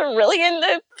parents are really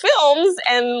into films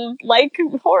and like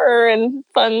horror and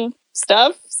fun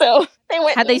stuff. So they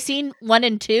went. Had they seen 1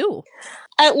 and 2?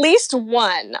 At least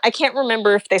one. I can't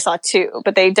remember if they saw 2,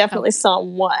 but they definitely saw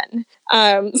 1.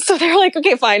 So they're like,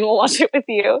 okay, fine, we'll watch it with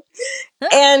you.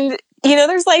 And you know,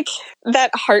 there's like that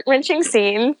heart-wrenching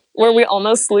scene where we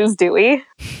almost lose Dewey.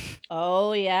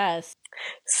 Oh, yes.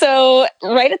 So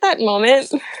right at that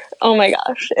moment, oh my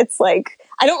gosh, it's like,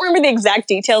 I don't remember the exact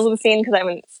details of the scene because I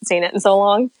haven't seen it in so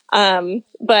long. My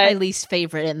But least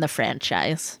favorite in the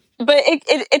franchise.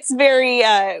 it's very,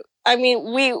 I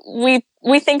mean,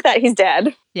 we think that he's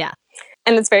dead. Yeah.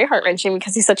 And it's very heart-wrenching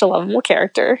because he's such a lovable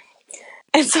character.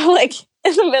 And so like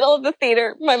in the middle of the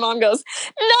theater, my mom goes,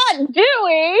 "Not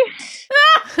Dewey!"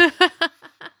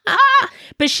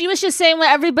 But she was just saying what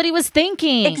everybody was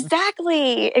thinking.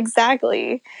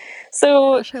 Exactly.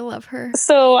 So Gosh, I love her.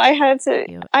 I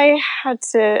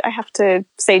have to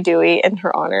say Dewey in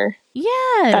her honor.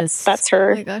 Yes. That's Oh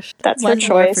her. my gosh. That's her One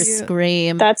more for choice.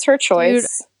 Scream. That's her choice.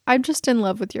 Dude, I'm just in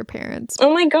love with your parents.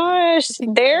 Oh my gosh,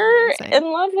 think they're they're amazing.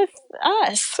 in love with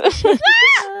us.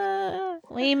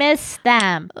 We miss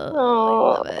them.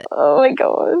 Oh, love it. oh my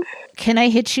god. Can I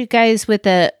hit you guys with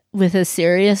a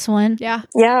serious one? Yeah.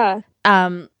 Yeah.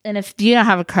 And if you don't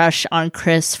have a crush on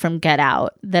Chris from Get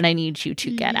Out, then I need you to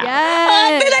get out.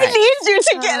 Yes. Then I need you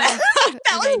to get Yes. out. That And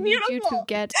I was need you beautiful. to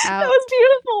get That out. was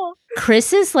beautiful.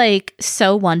 Chris is like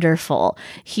so wonderful.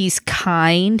 He's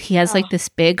kind. He has like this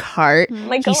big heart. Oh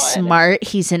my god. He's smart.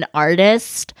 He's an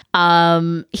artist.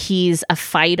 He's a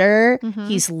fighter. Mhm.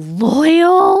 He's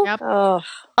loyal. Yep. Oh,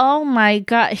 Oh my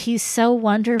god, he's so good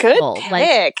wonderful. Like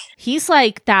pick. he's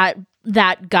like that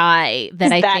guy that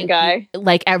He's I that think guy.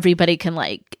 like everybody can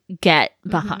like get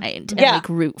behind and Yeah. like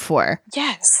root for.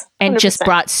 Yes. And just 100%.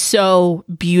 brought so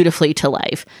beautifully to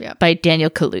life Yep. by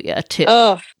Daniel Kaluuya too.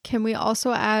 Oh, Can we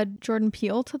also add Jordan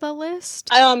Peele to the list?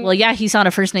 Well, yeah, he's on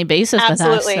a first name basis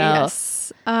Absolutely, with us.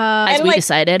 So Yes. as And, we like-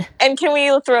 decided, and can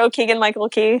we throw Keegan Michael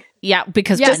Key? yeah,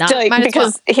 because Yeah, why not? To- might as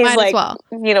because well. he's Might as like, well.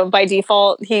 you know, by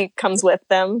default, he comes with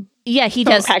them. Yeah, he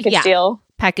From a does. package yeah, deal.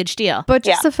 package deal. But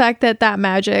just Yeah. the fact that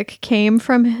magic came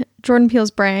from Jordan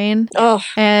Peele's brain, Oh,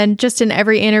 and just in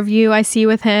every interview I see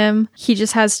with him, he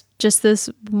just has just this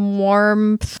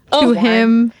warmth Oh, to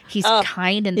him. He's Oh.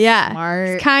 kind and Yeah,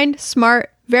 smart. kind,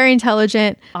 smart, very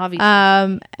intelligent, Obviously,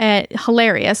 and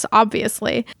hilarious,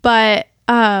 obviously. But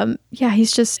yeah,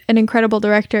 he's just an incredible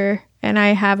director, and I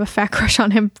have a fat crush on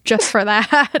him just for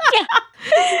that.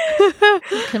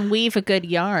 he can weave a good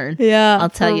yarn. Yeah, I'll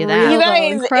tell for you that. real, You though.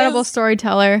 guys, Incredible is-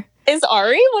 storyteller. is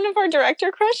Ari one of our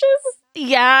director crushes?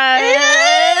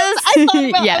 Yes. I thought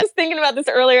about. Yes. I was thinking about this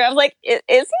earlier. I was like, is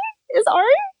he? Is Ari?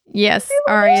 Yes,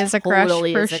 Ari is a crush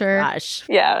Totally for is a sure. crush.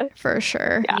 Yeah. For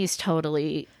sure. He's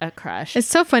totally a crush. It's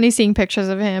so funny seeing pictures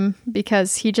of him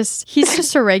because he's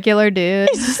just a regular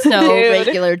dude. so Dude.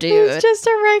 regular dude. He's just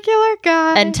a regular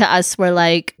guy. And to us, we're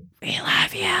like, we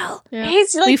love you. yeah,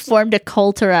 He's We like, formed a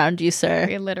cult around you, sir.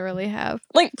 we literally have.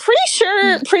 pretty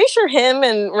sure him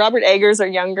and Robert Eggers are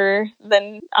younger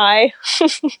than I.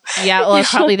 Yeah, well,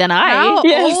 probably than I. How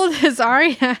Yes. old is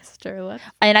Ari Aster? Let's-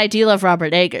 And I do love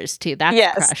Robert Eggers, too. That's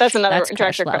Yes, crush. that's another That's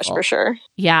director crush level. for sure.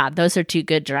 Yeah, those are two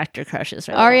good director crushes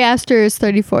right Ari there. Aster is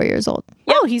 34 years old.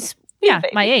 Oh, he's, baby.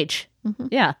 my age. Mhm.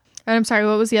 Yeah. And I'm sorry,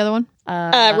 what was the other one?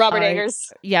 Robert Ari-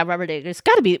 Eggers. Yeah, Robert Eggers.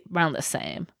 Got to be around the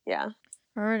same. Yeah.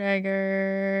 Robert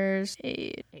Eggers.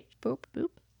 Age. Boop. Boop.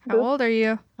 How Boop. old are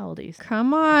you? How old is he?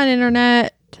 Come on,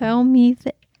 internet. Tell me.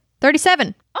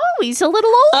 37. Oh, he's a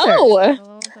little older.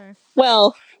 Oh,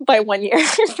 well, by 1 year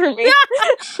for me.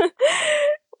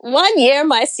 1 year,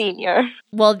 my senior.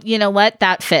 Well, you know what?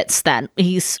 That fits then.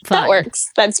 He's fine. That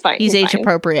works. That's fine. He's age fine.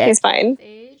 appropriate. He's fine.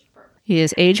 He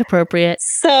is age appropriate.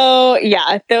 So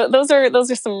yeah, those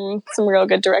are some real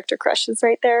good director crushes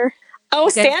right there. Oh,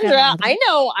 guys got Sandra, another? I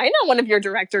know one of your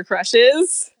director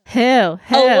crushes. Who? A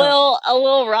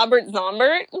little Robert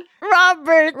Zombert.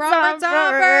 Robert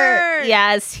Zombert.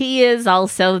 Yes, he is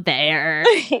also there.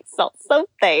 He's also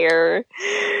there.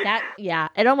 Yeah,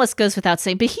 it almost goes without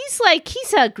saying, but he's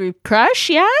a group crush,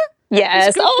 yeah?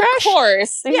 Yes, good oh, crush. of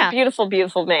course. He's Yeah. a beautiful,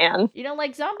 beautiful man. You don't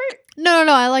like Zombert? No,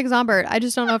 I like Zombert. I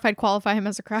just don't know if I'd qualify him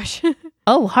as a crush.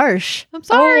 Oh, harsh. I'm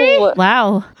sorry. Oh,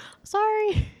 Wow.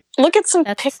 Sorry. look at some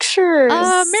That's- pictures.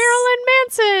 Marilyn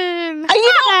Manson.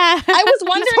 I was He's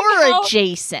wondering horror how,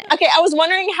 adjacent. okay, I was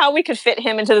wondering how we could fit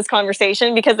him into this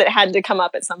conversation because it had to come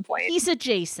up at some point. He's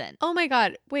adjacent. Oh my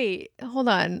god! Wait, hold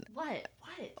on. What?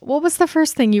 What was the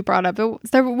first thing you brought up?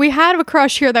 We had a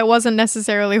crush here that wasn't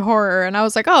necessarily horror, and I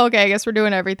was like, oh, okay, I guess we're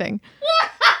doing everything.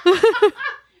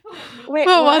 Wait,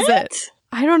 What was it?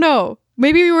 I don't know.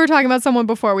 Maybe we were talking about someone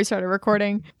before we started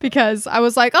recording because I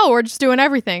was like, oh, we're just doing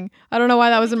everything. I don't know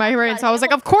why that was in my brain. So I was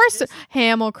like, of course,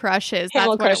 Hamill crushes. That's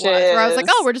Hamill what it was. crushes. Where I was like,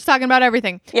 oh, we're just talking about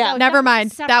everything. Yeah. Never that was a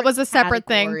mind. That separate was a separate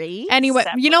category. thing. Anyway,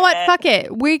 you know what? Fuck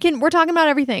it. We're talking about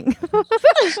everything.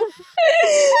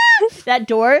 That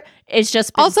door is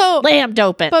just been Also- slammed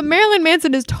open. But Marilyn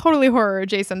Manson is totally horror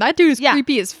adjacent. That dude is Yeah.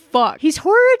 creepy as fuck. He's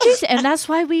horror adjacent, and that's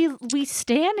why we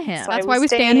stan him. That's why we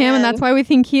stand him, and that's why we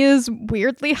think he is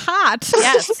weirdly hot.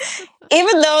 Yes.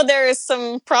 Even though there are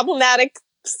some problematic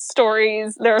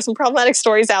stories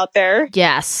out there.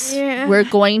 Yes. Yeah. We're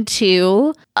going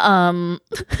to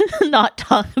not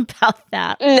talk about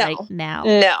that No. right now.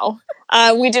 No,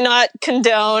 we do not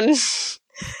condone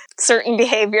certain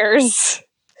behaviors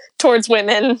towards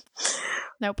women.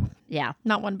 Nope. Yeah.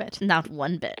 Not one bit. Not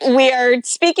one bit. We are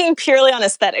speaking purely on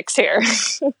aesthetics here.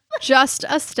 Just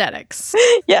aesthetics.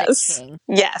 Yes. Thing.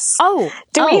 Yes. Oh.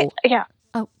 Do oh. we? Yeah.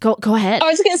 Oh, go ahead. I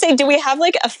was going to say, do we have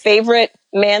like a favorite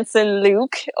Manson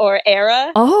look or era?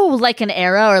 Oh, like an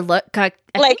era or look. I Like-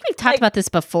 think we've talked like- about this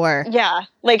before. Yeah.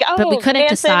 Like, oh, But we couldn't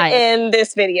Manson decide. in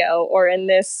this video or in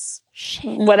this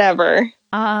Shit. whatever.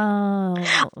 Oh.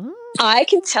 I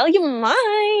can tell you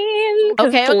mine. 'cause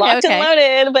Okay, it's okay, locked okay.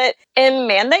 and loaded. But in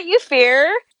Man That You Fear,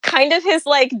 kind of his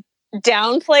like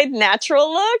downplayed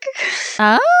natural look.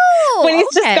 Oh. When he's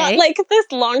just okay. got like this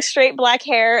long straight black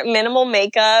hair, minimal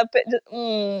makeup.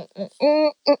 And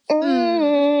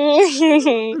He's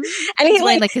he wearing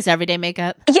like like his everyday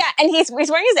makeup. yeah, and he's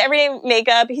wearing his everyday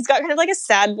makeup. He's got kind of like a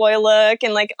sad boy look,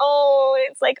 and like, oh,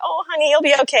 it's like, oh, honey, you'll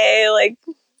be okay. Like,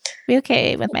 Be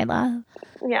okay with my love.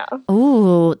 yeah.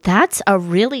 Ooh, that's a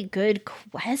really good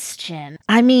question.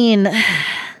 I mean,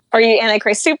 Are you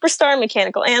Antichrist Superstar,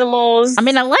 Mechanical Animals? I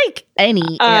like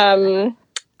any. um,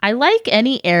 I like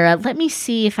any era. Let me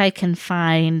see if I can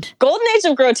find. Golden Age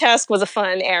of Grotesque was a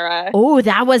fun era. Oh,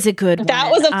 that was a good one.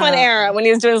 That was a fun era when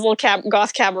he was doing his little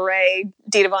goth cabaret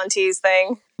Dita Von Teese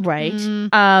thing. Right.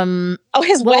 Mm. Oh,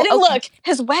 his Well, wedding okay. look!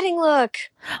 His wedding look!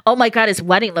 Oh my God, his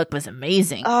wedding look was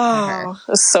amazing. for her. Oh,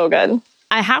 it was so good.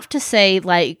 I have to say,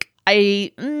 like,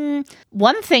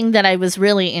 one thing that I was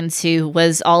really into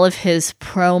was all of his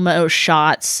promo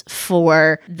shots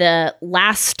for the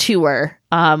last tour,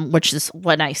 which is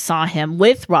when I saw him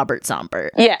with Robert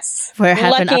Zombert. Yes. For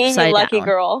Heaven lucky, Upside you lucky Down.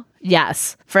 girl.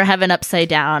 Yes, for Heaven Upside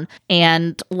Down.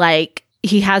 And like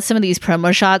he has some of these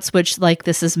promo shots, which like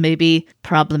this is maybe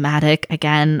problematic.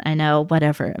 Again, I know,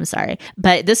 whatever. I'm sorry.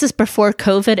 But this is before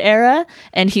COVID era,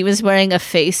 and he was wearing a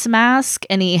face mask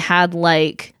and he had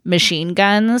like machine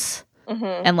guns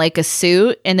and like a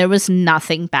suit, and there was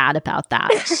nothing bad about that.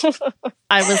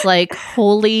 I was like,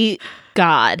 holy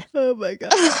God. Oh my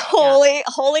god.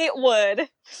 Holy wood.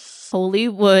 Holy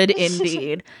wood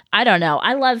indeed. I don't know.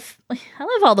 I love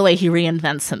all the way he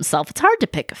reinvents himself. It's hard to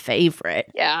pick a favorite.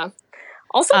 Yeah.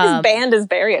 Also, his band is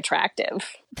very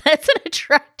attractive. That's an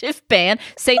attractive band.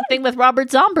 Same thing with Robert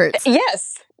Zombert.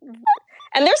 Yes.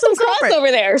 And there's some Zombert.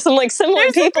 crossover there. Some like similar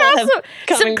people have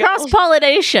come some and go. cross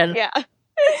pollination. Yeah.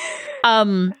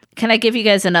 Can I give you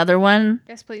guys another one?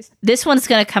 Yes, please. This one's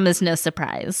going to come as no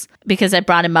surprise because I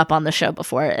brought him up on the show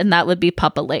before, and that would be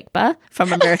Papa Legba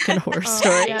from American Horror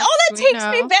Story. yeah. Oh, that We takes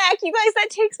me know. back. You guys, that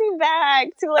takes me back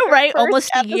to like our Right, first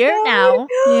almost a year episode. now.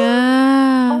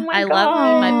 Yeah. Oh my I god.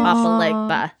 love me my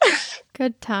Papa Legba.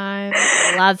 Good time.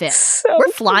 Love it. So We're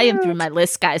flying cute. through my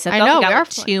list, guys. I I thought know, we we got are like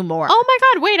two more. Oh my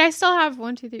god, wait, I still have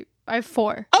 1, 2, 3. I have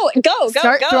 4. Oh, go.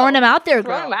 Start throwing them out there,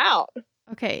 Throw girl. them out.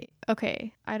 Okay.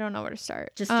 I don't know where to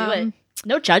start. Just do it.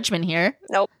 No judgment here.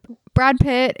 Nope. Brad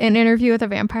Pitt in Interview with a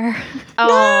Vampire.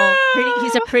 Oh,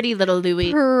 he's a pretty little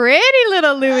Louis. Pretty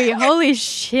little Louis. Holy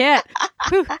shit.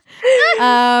 Whew.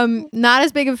 Not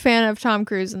as big of a fan of Tom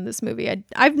Cruise in this movie.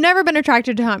 I've never been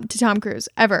attracted to Tom Cruise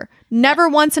ever. Never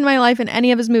once in my life in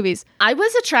any of his movies. I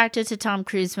was attracted to Tom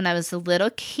Cruise when I was a little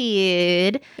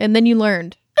kid. And then you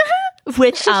learned.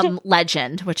 with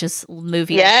Legend, which is a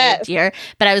movie I Yes. loved here.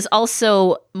 But I was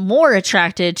also more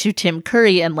attracted to Tim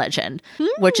Curry in Legend,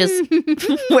 which is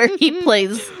where he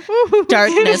plays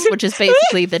darkness, which is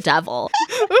basically the devil.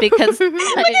 Because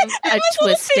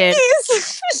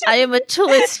I am a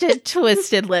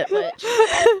twisted lit witch.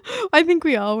 I think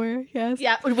we all were. Yes.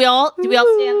 Yeah, do we all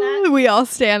stand that? We all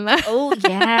stand that. Oh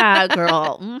yeah,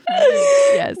 girl. Mhm.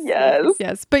 Yes.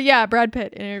 Yes. But yeah, Brad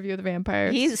Pitt, Interview with the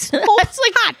Vampire. He's it's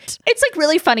like hot. It's like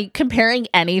really funny comparing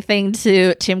anything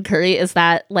to Tim Curry is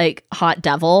that like hot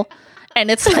devil. And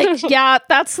it's like, yeah,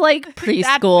 that's like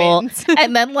preschool. wins.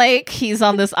 And then like he's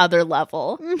on this other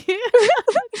level.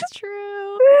 It's true.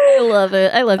 I love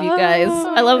it. I love you guys.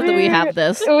 I love that we have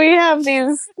this. We have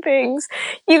these things.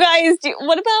 You guys,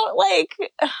 what about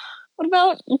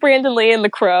Brandon Lee and The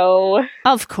Crow?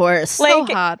 Of course. Like, So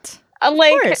hot. I'm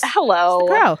like, course. hello. It's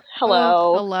The Crow.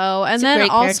 Hello. Hello. And He's a then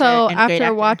great also character and a great after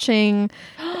actor. watching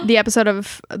the episode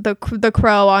of the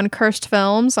Crow on Cursed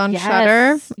Films on Yes.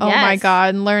 Shudder. Oh my Yes.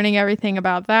 god, and learning everything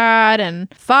about that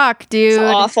and fuck, dude. It's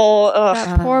awful. Ugh,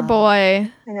 That poor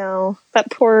boy. I know.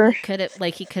 That poor. He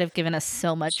could have given us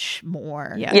so much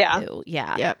more. Yeah. Yeah. too.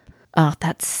 Yeah. Yep. Oh,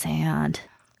 that's sad.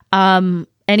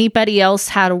 Anybody else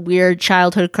had a weird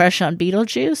childhood crush on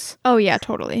Beetlejuice? Oh yeah,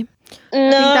 totally. No,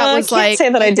 that was I can't say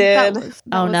that I did.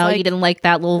 Oh no, you didn't like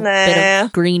that little bit Nah.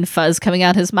 of green fuzz coming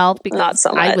out his mouth? Because Not so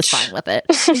I was much. fine with it.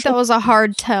 I think that was a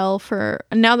hard tell for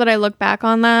now that I look back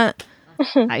on that.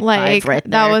 High Like five right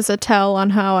that there. was a tell on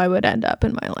how I would end up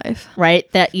in my life.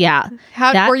 right. That yeah.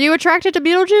 How That- were you attracted to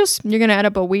Beetlejuice? You're gonna end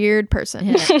up a weird person.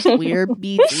 Yeah, weird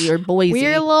beezy or boysy.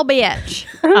 Weird little bitch.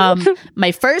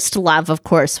 My first love, of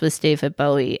course, was David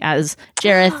Bowie as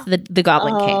Jareth the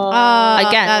Goblin King.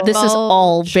 Again, that this is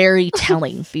all bulge. very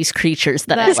telling. These creatures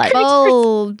that I That like.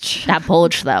 bulge. That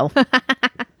bulge, though.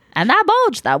 And that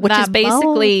bulge, though, which That is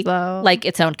basically bulge, though. like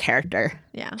its own character.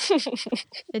 Yeah.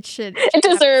 It should. It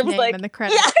deserves like in the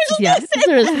credits. Yeah,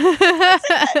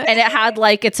 And it had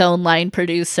like its own line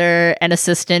producer and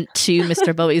assistant to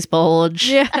Mr. Bowie's bulge.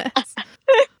 Yes.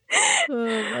 Oh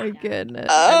my goodness.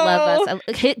 I love us.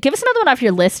 Okay, give us another one off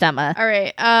your list, Emma. All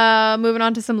right. Moving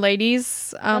on to some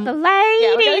ladies. The Yeah, we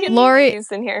gotta lady. get Laurie- these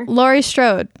in here. Laurie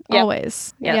Strode. Yep.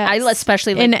 Always. Yep. Yes. I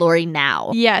especially like In- Lori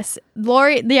now. Yes.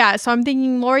 Laurie. Yeah. So I'm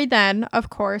thinking Laurie then, of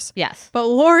course. Yes. But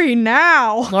Laurie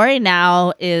now. Lori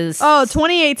now is. Oh,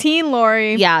 2018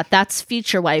 Laurie. yeah, that's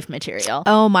future wife material.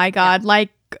 Oh my God. Like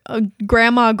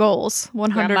grandma goals.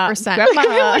 100%.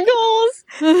 Grandma. Goals.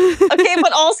 Okay,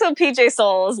 but also PJ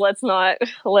Souls. Let's not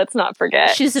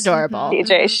forget. She's adorable.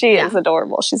 PJ. She is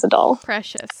adorable. She's a doll.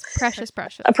 Precious. Precious.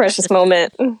 Precious. A precious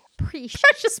moment.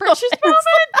 Precious moments.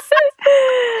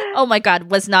 Oh my God,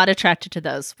 was not attracted to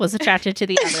those. Was attracted to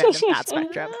the other end of that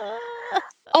spectrum.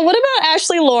 Oh, what about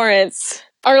Ashley Lawrence?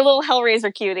 Our little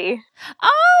Hellraiser cutie.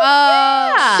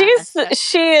 Oh,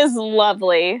 She is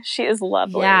lovely. She is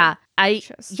lovely. yeah.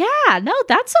 Yeah, no,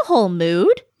 that's a whole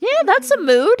mood. Yeah, that's a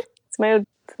mood. Smooth.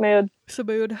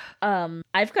 Sabooed.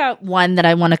 I've got one that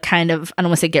I want to I don't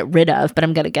want to say get rid of, but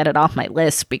I'm going to get it off my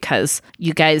list because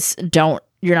you guys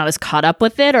you're not as caught up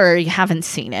with it or you haven't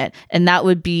seen it. And that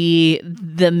would be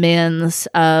the mins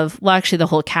of, well, actually the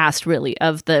whole cast really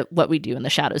of the What We Do in the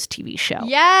Shadows TV show.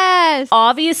 Yes.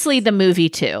 Obviously the movie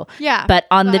too. Yeah. But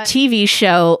on the TV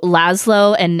show,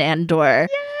 Laszlo and Nandor.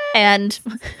 And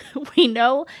we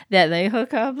know that they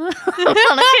hook up on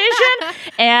occasion.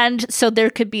 And so there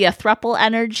could be a throuple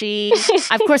energy.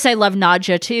 Of course, I love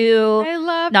Nadja too. I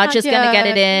love Not just gonna get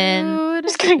it in.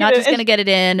 dude. Not just going to get it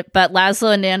in, but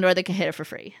Laszlo and Nandor, they can hit it for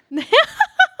free.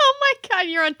 Oh my God,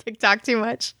 you're on TikTok too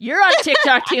much. You're on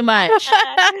TikTok too much.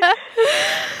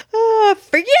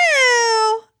 For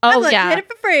you. Oh, Hit yeah. it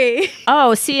for free.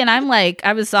 Oh, see, and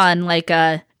I was on like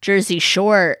a Jersey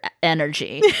Shore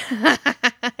energy.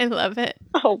 I love it.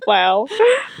 Oh wow.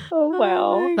 Oh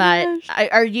wow. But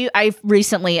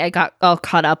I got all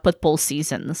caught up with both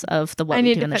seasons of the What I We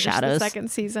need Do to in the finish Shadows. the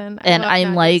second season. I And love I'm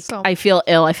that. like, It's so- I feel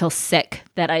ill. I feel sick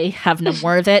that I have no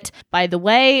more of it. By the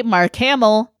way, Mark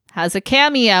Hamill has a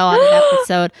cameo on an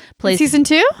episode. Plays season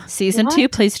 2? season 2,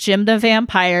 plays Jim the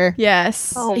Vampire.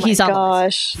 Yes. Oh my He's on the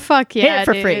gosh. Fuck yeah, Hit it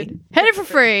for dude. free. Hit it for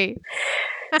free.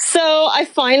 So I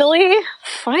finally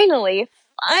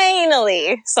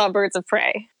saw Birds of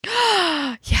Prey.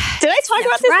 Yes. Did I talk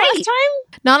about this right. last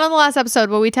time? Not on the last episode,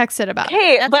 but we texted about it.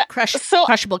 Hey, That's but a so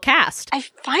crushable cast. I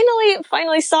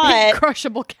finally saw it.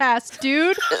 Crushable cast,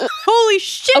 dude. Holy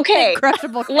shit. Okay,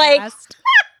 Crushable like- cast.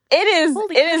 It is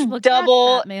Holy crushable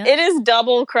double. cast, man. It is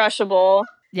double crushable.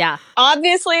 Yeah.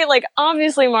 Obviously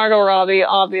Margot Robbie,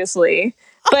 obviously.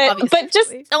 But Obviously. but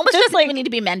just Almost just doesn't like even need to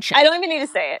be mentioned. I don't even need to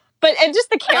say it. But and just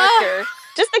the character.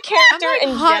 just the character I'm like in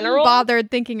hot and general.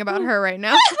 bothered thinking about her right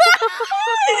now.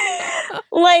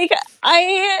 Like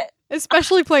I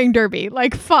Especially playing Derby.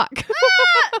 Like, fuck.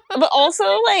 but also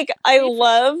like I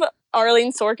love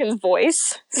Arlene Sorkin's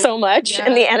voice so much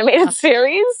in the animated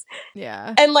series.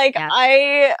 Yeah. And like Yeah.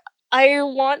 I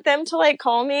want them to like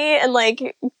call me and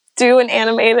like do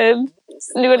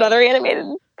another animated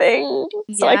thing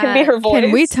so I can be her voice.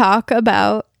 Can we talk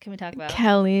about Can we talk about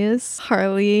Kelly's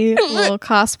Harley little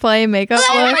cosplay makeup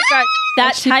Oh look my god.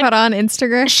 That she time put on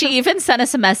Instagram? she even sent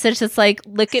us a message that's like,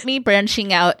 look at me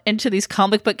branching out into these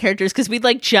comic book characters because we'd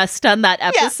like just done that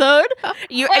episode.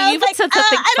 You Where I even was like, said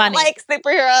something I funny. don't like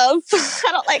superheroes.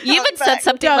 I don't like You even comic said books.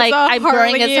 something Does like, a I'm growing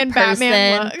Harley as a and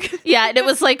Batman person. look. Yeah, and it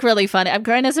was like really funny. I'm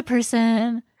growing as a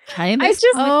person. Trying this. I just-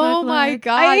 Oh my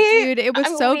god, I- dude. It was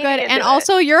I'm so leaning good. into And it.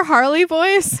 also your Harley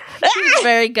voice.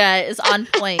 Very good. It's on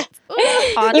point.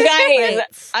 On You guys,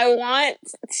 point. I want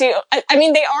to. I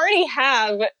mean, they already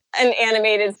have an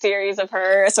animated series of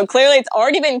her, so clearly it's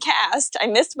already been cast. I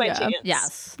missed my Yeah. chance.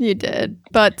 Yes. You did.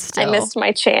 But still. I missed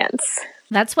my chance.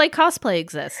 That's why cosplay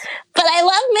exists. But I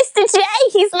love Mr. J.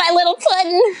 He's my little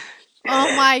puddin.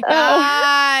 Oh my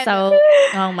god. So,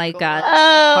 oh my god.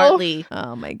 Oh. Harley.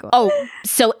 Oh my god. Oh,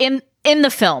 so in the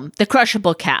film, the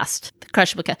Crushable cast,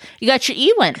 you got your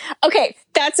Ewan. Okay,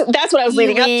 that's what I was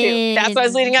leading up to. Ewan. That's what I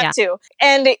was leading up Yeah. to.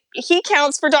 And he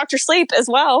counts for Dr. Sleep as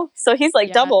well. So he's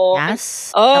like double.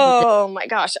 Yes. Oh my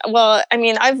gosh. Well, I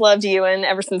mean, I've loved Ewan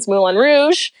ever since Moulin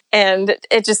Rouge, and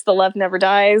it just, the love never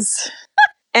dies.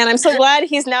 And I'm so glad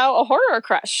he's now a horror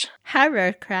crush.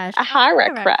 Horror crush. A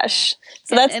horror crush.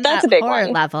 So that's In a that big horror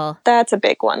one. level. That's a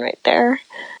big one right there.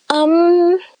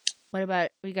 What about,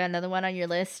 we got another one on your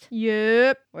list?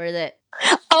 Yep. Where is it?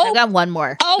 I Oh, got one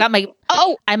more. Oh.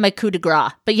 I have my coup de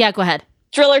grace. But yeah, go ahead.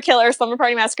 Driller Killer, Slumber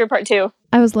Party Massacre Part 2.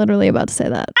 I was literally about to say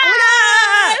that.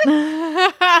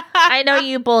 I know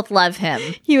you both love him.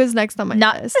 He was next on my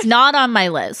list. Not on my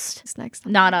list. He's next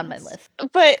Not on my list.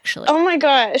 But, Actually. oh my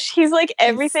gosh, he's like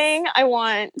everything I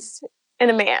want in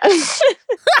a man.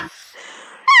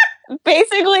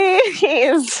 Basically,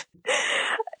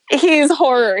 he's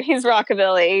horror, he's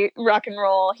rockabilly, rock and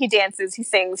roll, he dances, he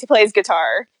sings, he plays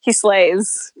guitar, he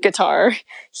slays guitar,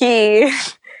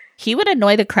 He would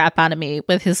annoy the crap out of me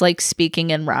with his like speaking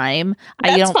in rhyme.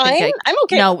 That's fine. I'm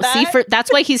okay No, with that. see,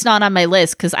 that's why he's not on my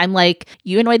list because I'm like,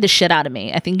 you annoyed the shit out of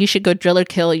me. I think you should go drill or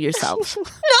kill yourself.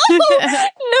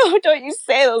 No, don't you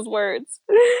say those words.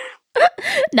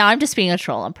 No, I'm just being a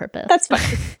troll on purpose That's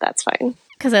fine. That's fine.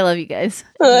 because I love you guys.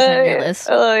 He's on your list.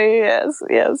 Oh, yes,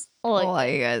 yes. Oh, Oh,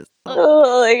 you guys.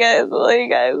 Oh, you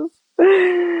guys,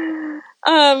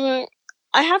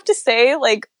 I have to say,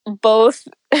 like, both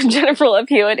Jennifer Love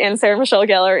Hewitt and Sarah Michelle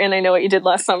Gellar in I Know What You Did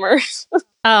Last Summer.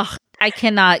 oh, I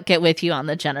cannot get with you on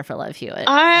the Jennifer Love Hewitt.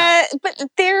 But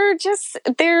they're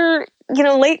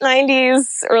late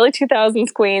 90s, early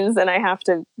 2000s queens, and I have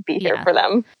to be here Yeah. for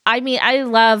them. I mean, I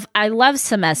love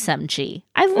some SMG.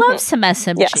 I love some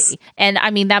SMG. Yes. And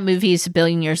I mean, that movie is a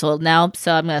billion years old now,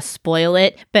 so I'm going to spoil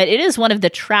it. But it is one of the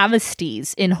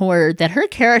travesties in horror that her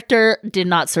character did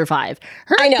not survive.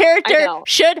 Her I know. character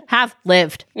should have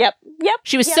lived. Yep.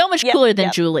 She was so much cooler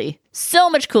than Julie. So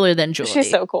much cooler than Julie. She's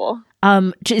so cool.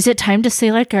 Is it time to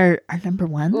say like our number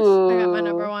ones? Ooh. I got my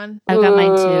number one. I've got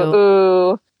mine too.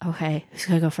 Ooh. Okay, who's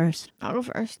gonna go first? I'll go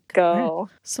first. Go.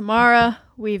 Samara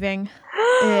Weaving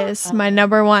is my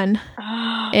number one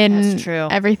in That's true.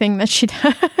 everything that she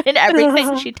does. In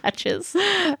everything she touches.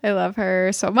 I love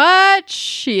her so much.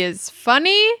 She is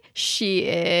funny.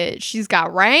 She's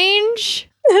got range.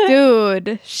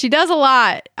 Dude, she does a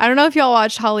lot. I don't know if y'all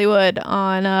watched Hollywood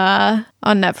on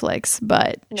Netflix,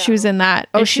 but she was in that.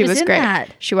 Oh, she was in great. that.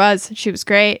 She was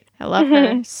great. I love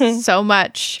her so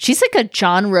much. She's like a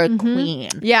genre queen.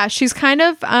 Yeah, she's kind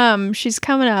of she's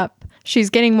coming up.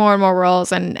 She's getting more and more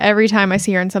roles, and every time I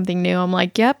see her in something new, I'm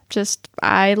like, yep,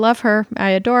 I love her. I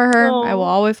adore her. I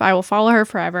will follow her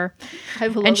forever. I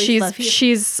will And always love you.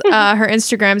 she's her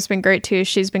Instagram's been great too.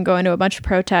 She's been going to a bunch of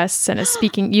protests and is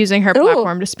using her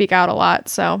platform to speak out a lot.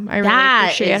 So I really That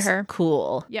appreciate is her.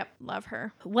 cool. Yep, love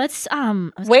her. What's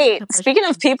Wait, speaking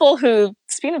of people who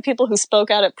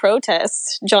spoke out at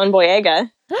protests, John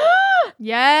Boyega,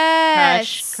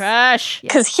 Yes, Crush.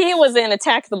 because he was in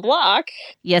Attack the Block.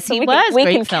 Yes, he we was. Can, we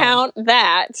Great can film. count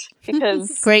that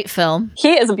because Great film.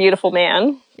 he is a beautiful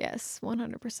man. Yes,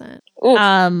 100%.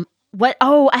 Oof. What?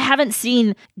 Oh, I haven't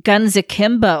seen Guns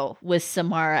Akimbo with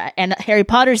Samara, and Harry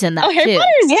Potter's in that Oh, Harry too.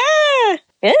 Potter's,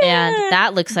 yeah. And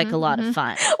that looks like a lot of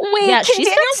fun Wait, Yeah, can she's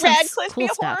got Daniel some Radcliffe cool be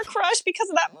a horror stuff. crush because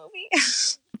of that movie?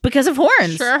 because of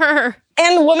horns. Sure.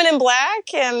 And Woman in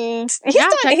Black, and he's Yeah,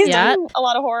 done a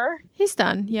lot of horror. He's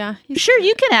done. Yeah. Sure,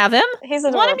 you can have him. He's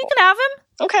Want adorable. him? You can have him.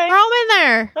 Okay. Throw him in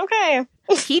there. Okay.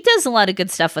 He does a lot of good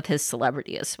stuff with his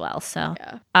celebrity as well. So,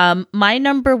 Yeah. my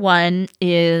number one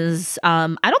is I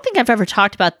don't think I've ever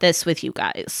talked about this with you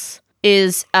guys.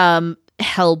 Is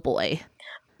Hellboy.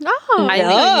 Oh, I'm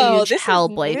a huge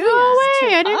Hellboy fan. no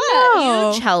way! I didn't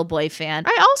know. Huge Hellboy fan.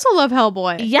 I also love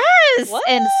Hellboy. Yes, What?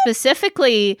 and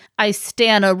specifically, I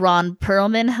stan a Ron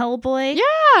Perlman Hellboy. Yeah.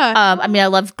 I mean, I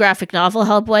love graphic novel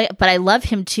Hellboy, but I love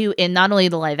him too in not only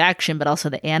the live action but also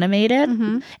the animated.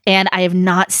 Mm-hmm. And I have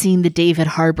not seen the David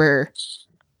Harbour,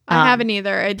 I haven't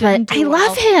either. I but didn't. I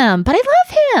love him. But I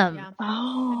love him. Yeah.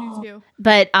 Oh. I do too.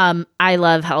 But I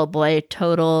love Hellboy.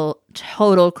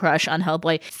 Total crush on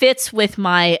Hellboy. Fits with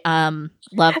my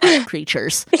love of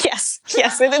creatures. Yes.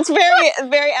 Yes. And it's very,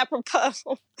 very apropos.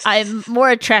 I'm more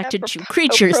attracted to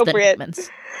creatures than appropriate. humans.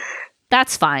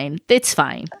 That's fine. It's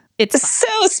fine. It's fine.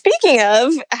 So speaking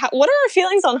of, what are our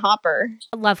feelings on Hopper?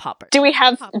 I love Hopper. Do we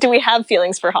have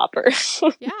feelings for Hopper?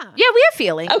 Yeah. Yeah, we have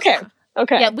feelings. Okay.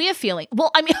 Okay. Yeah, we have feeling.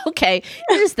 Well, I mean, okay,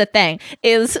 here's the thing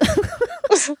is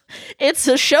it's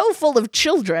a show full of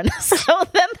children. So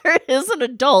then there is an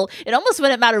adult. It almost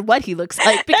wouldn't matter what he looks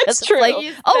like because That's it's true. like,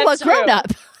 oh, That's a grown true. up.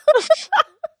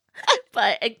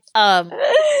 But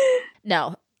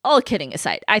no, all kidding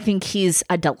aside, I think he's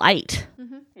a delight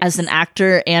as an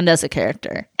actor and as a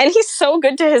character. And he's so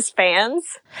good to his fans.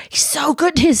 He's so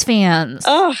good to his fans.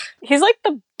 Oh, he's like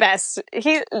the best.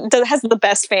 He has the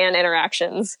best fan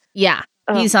interactions. Yeah.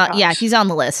 Oh, He's on gosh. he's on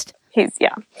the list.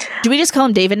 Yeah. Do we just call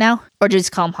him David now? Or do we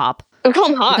just call him Hop? We call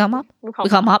him Hop. We call him Hop? We call We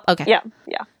call him Hop? Okay. Yeah.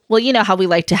 Yeah. Well, you know how we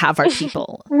like to have our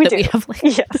people. We that do. We have like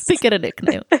Yes. we get a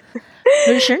nickname.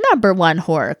 Who's your number one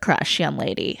horror crush, young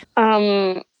lady?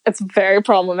 It's very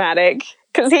problematic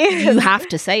because You have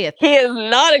to say it. he is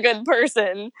not a good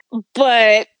person.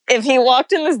 But if he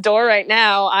walked in this door right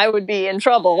now, I would be in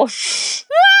trouble.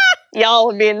 Y'all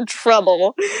would be in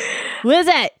trouble. Who is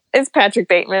it? It's Patrick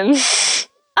Bateman.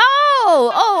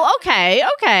 Oh, okay.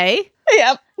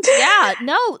 Yep. Yeah,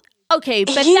 no. Okay,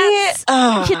 but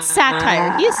it's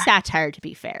satire. He is satire, to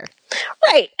be fair.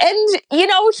 Right. And,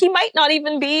 he might not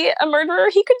even be a murderer.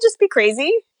 He could just be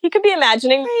crazy. He could be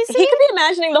imagining. Crazy? He could be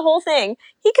imagining the whole thing.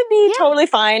 He could be totally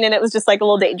fine, and it was just like a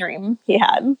little daydream he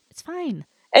had. It's fine.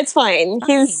 It's fine.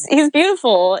 He's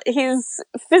beautiful. He's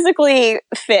physically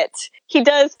fit. He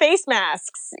does face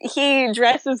masks. He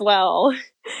dresses well.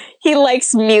 He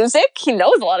likes music. He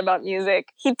knows a lot about music.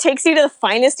 He takes you to the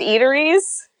finest eateries.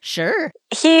 Sure.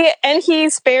 He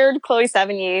spared Chloe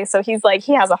Sevigny, so he's like,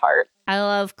 he has a heart. I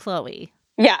love Chloe.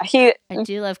 Yeah, I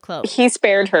do love Chloe. he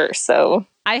spared her, so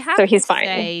I have So he's to fine.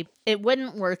 say it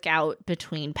wouldn't work out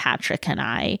between Patrick and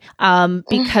I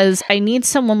because I need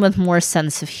someone with more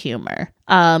sense of humor.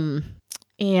 And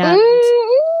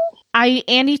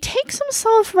he takes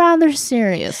himself rather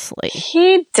seriously.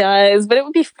 he does, but it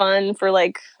would be fun for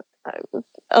like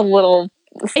a little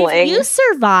fling. If you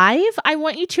survive, I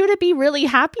want you two to be really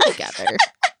happy together.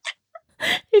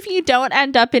 If you don't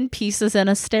end up in pieces in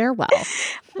a stairwell.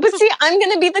 But see, I'm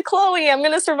gonna be the Chloe. I'm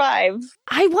gonna survive.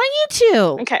 I want you to.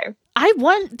 Okay. I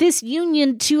want this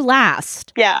union to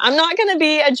last. Yeah, I'm not gonna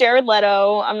be a Jared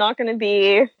Leto. I'm not gonna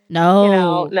be,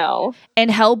 No. no.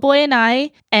 And Hellboy and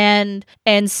I and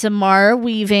Samara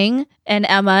Weaving and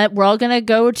Emma, we're all gonna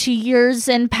go to yours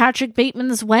and Patrick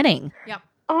Bateman's wedding.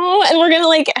 Oh, and we're gonna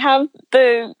like have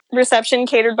the reception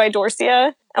catered by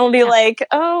Dorcia, and we'll be like,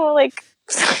 oh, like,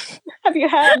 have you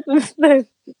had the?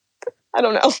 I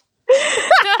don't know.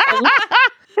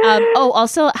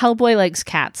 Also Hellboy likes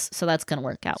cats, so that's gonna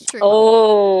work out. True.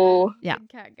 Oh, Yeah.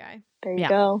 Cat guy. there you Yeah.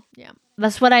 go.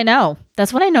 That's what I know.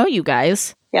 That's what I know, you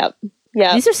guys. Yep.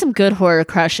 Yeah. These are some good horror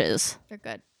crushes. They're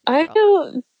good.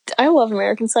 I love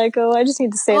American Psycho. I just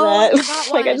need to say Oh, that. I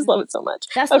forgot Like, I one. just love it so much.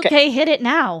 That's Okay. okay. Hit it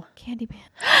now. Candyman.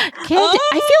 I feel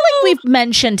like we've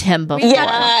mentioned him before. Yeah,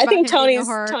 talked I about think him being a Tony's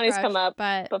horror crush, come up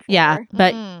but before. Yeah,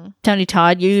 but Mm. Tony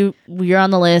Todd, you're on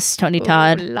the list. Tony Oh,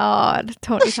 Todd. Lord,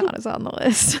 Tony Todd is on the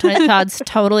list. Tony Todd's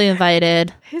totally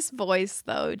invited. His voice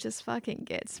though just fucking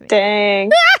gets me. Dang.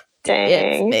 It's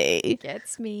Dang. me.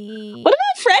 Gets me. What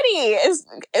about Freddie? Is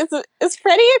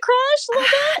Freddie a crush? A little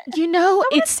bit? You know, I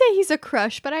wouldn't it's say he's a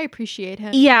crush, but I appreciate him.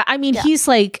 yeah. I mean,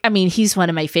 he's one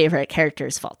of my favorite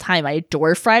characters of all time. I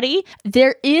adore Freddy.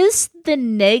 There is the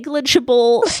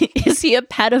negligible. Is he a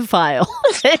pedophile?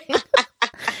 thing.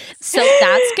 So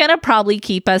that's gonna probably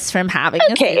keep us from having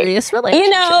a serious relationship.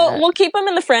 You know, we'll keep him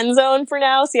in the friend zone for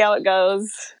now, see how it goes.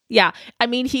 Yeah, I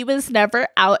mean, he was never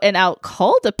out and out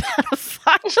called a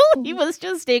pedophile. He was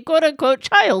just a quote unquote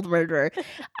child murderer.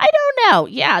 I don't know.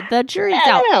 Yeah, the jury's I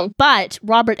out. don't know. But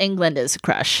Robert Englund is a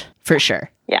crush for sure.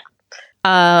 Yeah.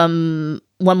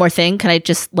 One more thing. Can I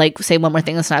just say one more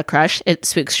thing that's not a crush? It's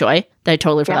Spook's Joy that I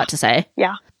totally forgot to say.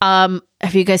 Yeah.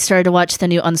 Have you guys started to watch the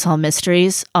new Unsolved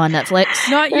Mysteries on Netflix?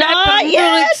 Not yet. Not but I'm really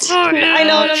yet. excited. I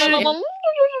know.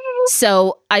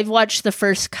 So I've watched the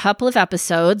first couple of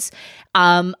episodes.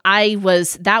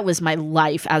 That was my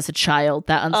life as a child,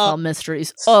 that Unsolved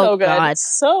Mysteries. So Oh good. God.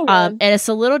 So good. And it's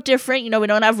a little different. You know, we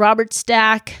don't have Robert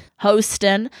Stack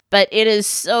hosting, but it is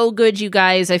so good, you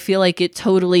guys. I feel like it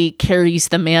totally carries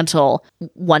the mantle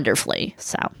wonderfully.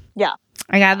 So Yeah.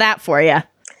 I got that for you.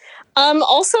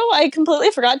 Also, I completely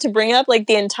forgot to bring up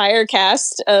the entire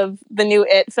cast of the new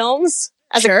It films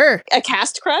as Sure. a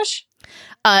cast crush.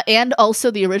 And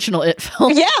also the original It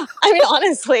film. Yeah, I mean,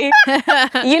 honestly,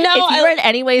 you know, If you were in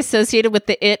any way associated with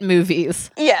the It movies,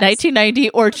 yes. 1990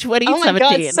 or Oh 2017. my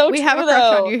God, so We true, have a crush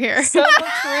though. on you here. So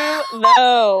true,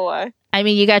 though. I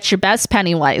mean, you got your best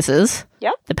Pennywises.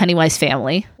 Yep. The Pennywise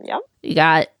family. Yep. You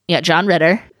got John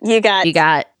Ritter. You got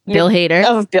Bill Hader.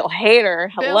 Oh, Bill Hader.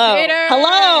 Hello. Hader.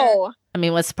 Hello. I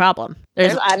mean, what's the problem?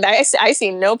 There's I see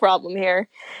no problem here.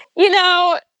 You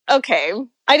know, okay.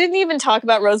 I didn't even talk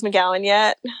about Rose McGowan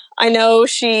yet. I know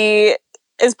she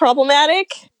is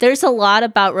problematic. a lot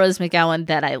about Rose McGowan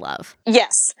that I love.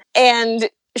 Yes. And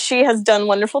she has done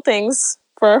wonderful things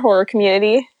for our horror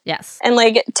community. Yes. And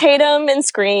Tatum and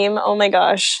Scream. Oh my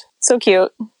gosh. So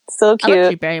cute. So I love cute.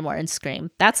 Drew Barrymore in Scream.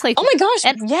 That's Oh my gosh.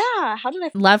 and- Yeah. How did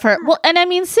I? love her. Well, and I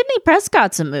mean, Sydney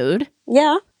Prescott's a mood.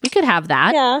 Yeah. We could have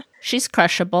that. Yeah. She's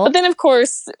crushable. But then, of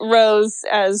course, Rose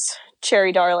as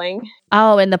Cherry Darling.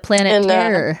 Oh, and the Planet And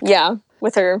Terror. yeah,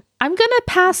 with her I'm gonna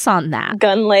pass on that.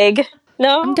 gun leg.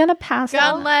 No. I'm gonna pass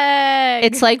Gun on. leg.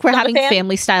 It's like we're Not a having fan?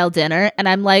 family style dinner, and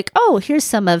I'm like, oh, here's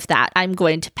some of that. I'm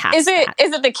going to pass. Is it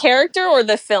that. the character or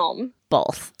the film?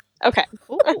 Both? Okay.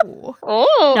 Ooh.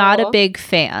 Oh. Not a big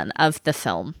fan of the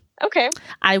film. Okay.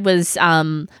 I was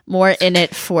more in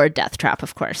it for Death Trap,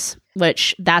 of course,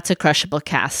 which that's a crushable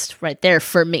cast right there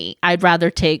for me. I'd rather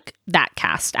take that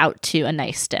cast out to a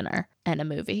nice dinner and a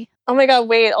movie. Oh my God!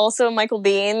 Wait. Also, Michael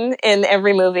Biehn in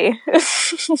every movie.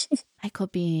 Michael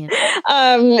Biehn.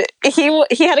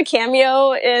 He had a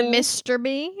cameo in Mr.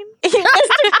 Bean. he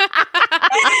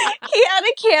had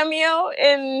a cameo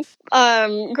in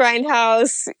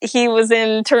Grindhouse. He was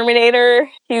in Terminator.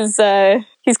 He's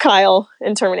Kyle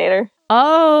in Terminator.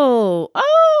 Oh.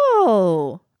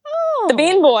 The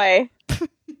Bean Boy.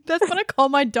 That's what I call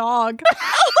my dog.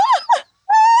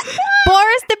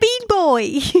 Boris the Bean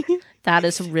Boy. That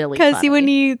is really Because funny. when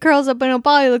he curls up in a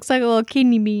ball, he looks like a little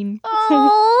kidney bean.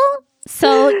 Oh.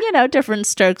 So, different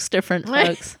strokes, different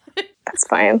folks. That's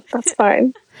fine. That's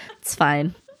fine. It's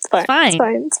fine. It's fine. Fine. It's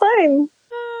fine. It's fine.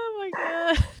 Oh my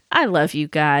God. I love you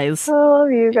guys. I love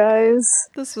you guys.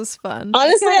 This was fun.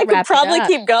 Honestly, gotta I could wrap it probably up.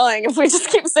 keep going if we just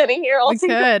keep sitting here. We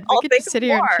could. We could just sit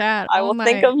here and more. chat I all will night.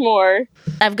 think of more.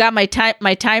 I've got my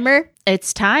timer.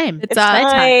 It's time. It's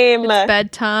Time. It's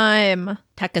bedtime.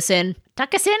 Tuck us in.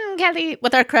 Tuck us in, Kelly,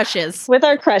 with our crushes. With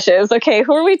our crushes. Okay,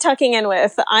 who are we tucking in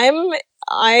with? I'm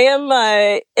in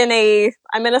a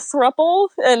throuple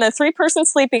in a 3-person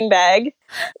sleeping bag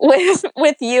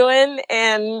with Ewan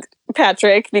and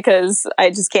Patrick because I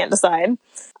just can't decide.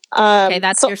 Okay,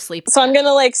 that's so, your sleep. So I'm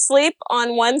gonna sleep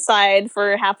on one side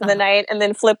for half of the night and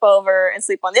then flip over and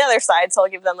sleep on the other side. So I'll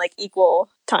give them equal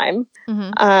time.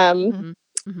 Mm-hmm.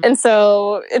 And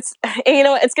so it's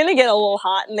gonna get a little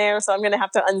hot in there. So I'm gonna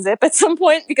have to unzip at some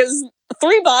point because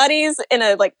 3 bodies in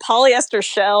a polyester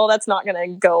shell, that's not gonna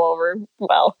go over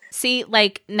well. See,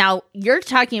 now you're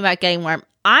talking about getting warm.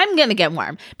 I'm going to get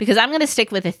warm because I'm going to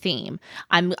stick with a theme.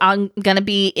 I'm going to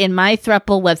be in my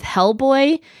throuple with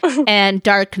Hellboy and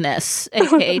Darkness,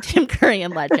 aka Tim Curry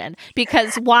and Legend.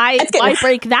 Because why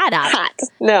break that up? Hot.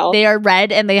 No. They are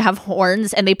red and they have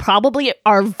horns and they probably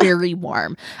are very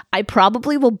warm. I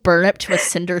probably will burn up to a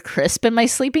cinder crisp in my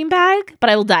sleeping bag,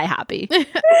 but I will die happy.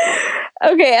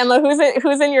 Okay, Emma,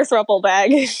 who's in your throuple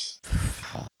bag?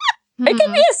 It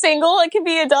can be a single, it can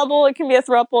be a double, it can be a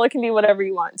throuple, it can be whatever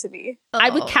you want it to be.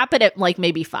 I would cap it at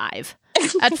maybe 5.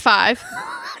 At 5.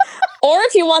 Or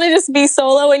if you want to just be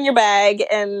solo in your bag,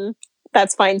 and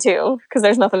that's fine too, because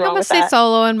there's nothing I'm wrong gonna with stay that.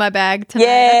 solo in my bag tonight.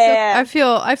 Yeah. I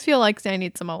feel like I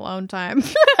need some alone time.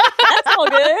 That's all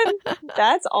good.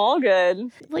 That's all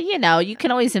good. Well, you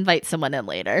can always invite someone in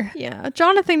later. Yeah,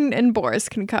 Jonathan and Boris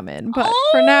can come in, but Oh,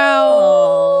 for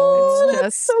now, it's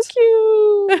that's just so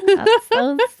cute. That's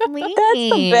so sweet. That's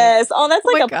the best. Oh, that's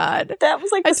oh like my a god. that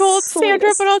was like I the told Sandra,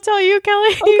 sweetest- but I'll tell you, Kelly.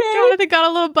 Okay. Jonathan got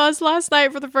a little buzz last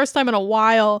night for the first time in a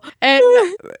while. And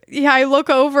yeah, I look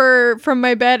over from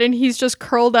my bed and he's just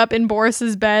curled up in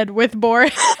Boris's bed with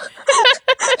Boris.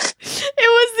 It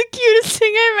was the cutest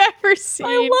thing I've ever seen.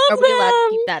 I love Are we allowed to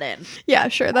them. keep that in? Yeah,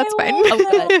 sure, that's I fine. love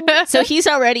Oh, good. So he's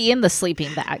already in the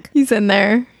sleeping bag. He's in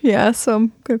there. Yeah, so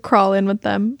I'm gonna crawl in with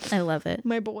them. I love it.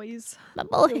 My boys. My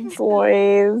boys.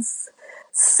 Boys.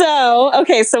 So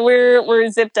okay, so we're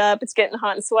zipped up. It's getting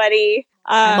hot and sweaty.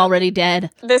 I'm already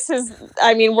dead. This is,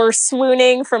 I mean, we're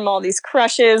swooning from all these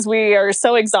crushes. We are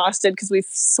so exhausted because we've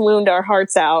swooned our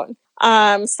hearts out.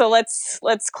 So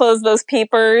let's close those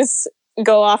peepers,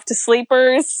 go off to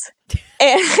sleepers,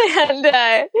 and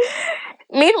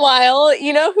meanwhile,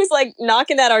 you know who's like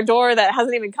knocking at our door that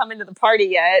hasn't even come into the party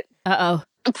yet? Uh-oh.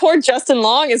 Poor Justin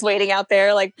Long is waiting out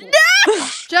there, like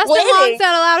Justin Waiting. Long's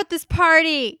not allowed at this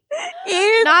party.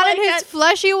 he's, Not in his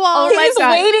fleshy walls. Oh my he's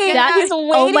God. waiting. That- he's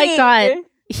waiting. oh my God.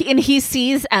 And he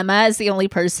sees Emma as the only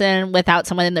person without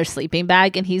someone in their sleeping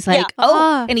bag, and he's like, Yeah. "Oh!"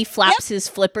 Ah. And he flaps his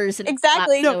flippers and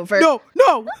Exactly. flaps over.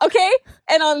 no. Okay,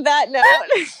 and on that note,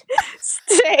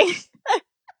 stay.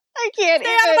 I can't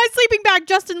Stay out of my sleeping bag,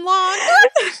 Justin Long.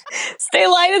 Stay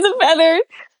light as a feather,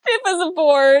 stiff as a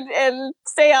board, and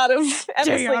stay out of Emma's Stay out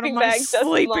of sleeping my bag. Justin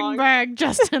sleeping Long. bag,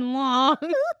 Justin Long.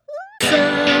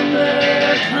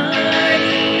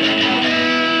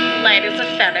 Light as a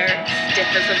feather, stiff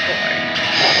as a board.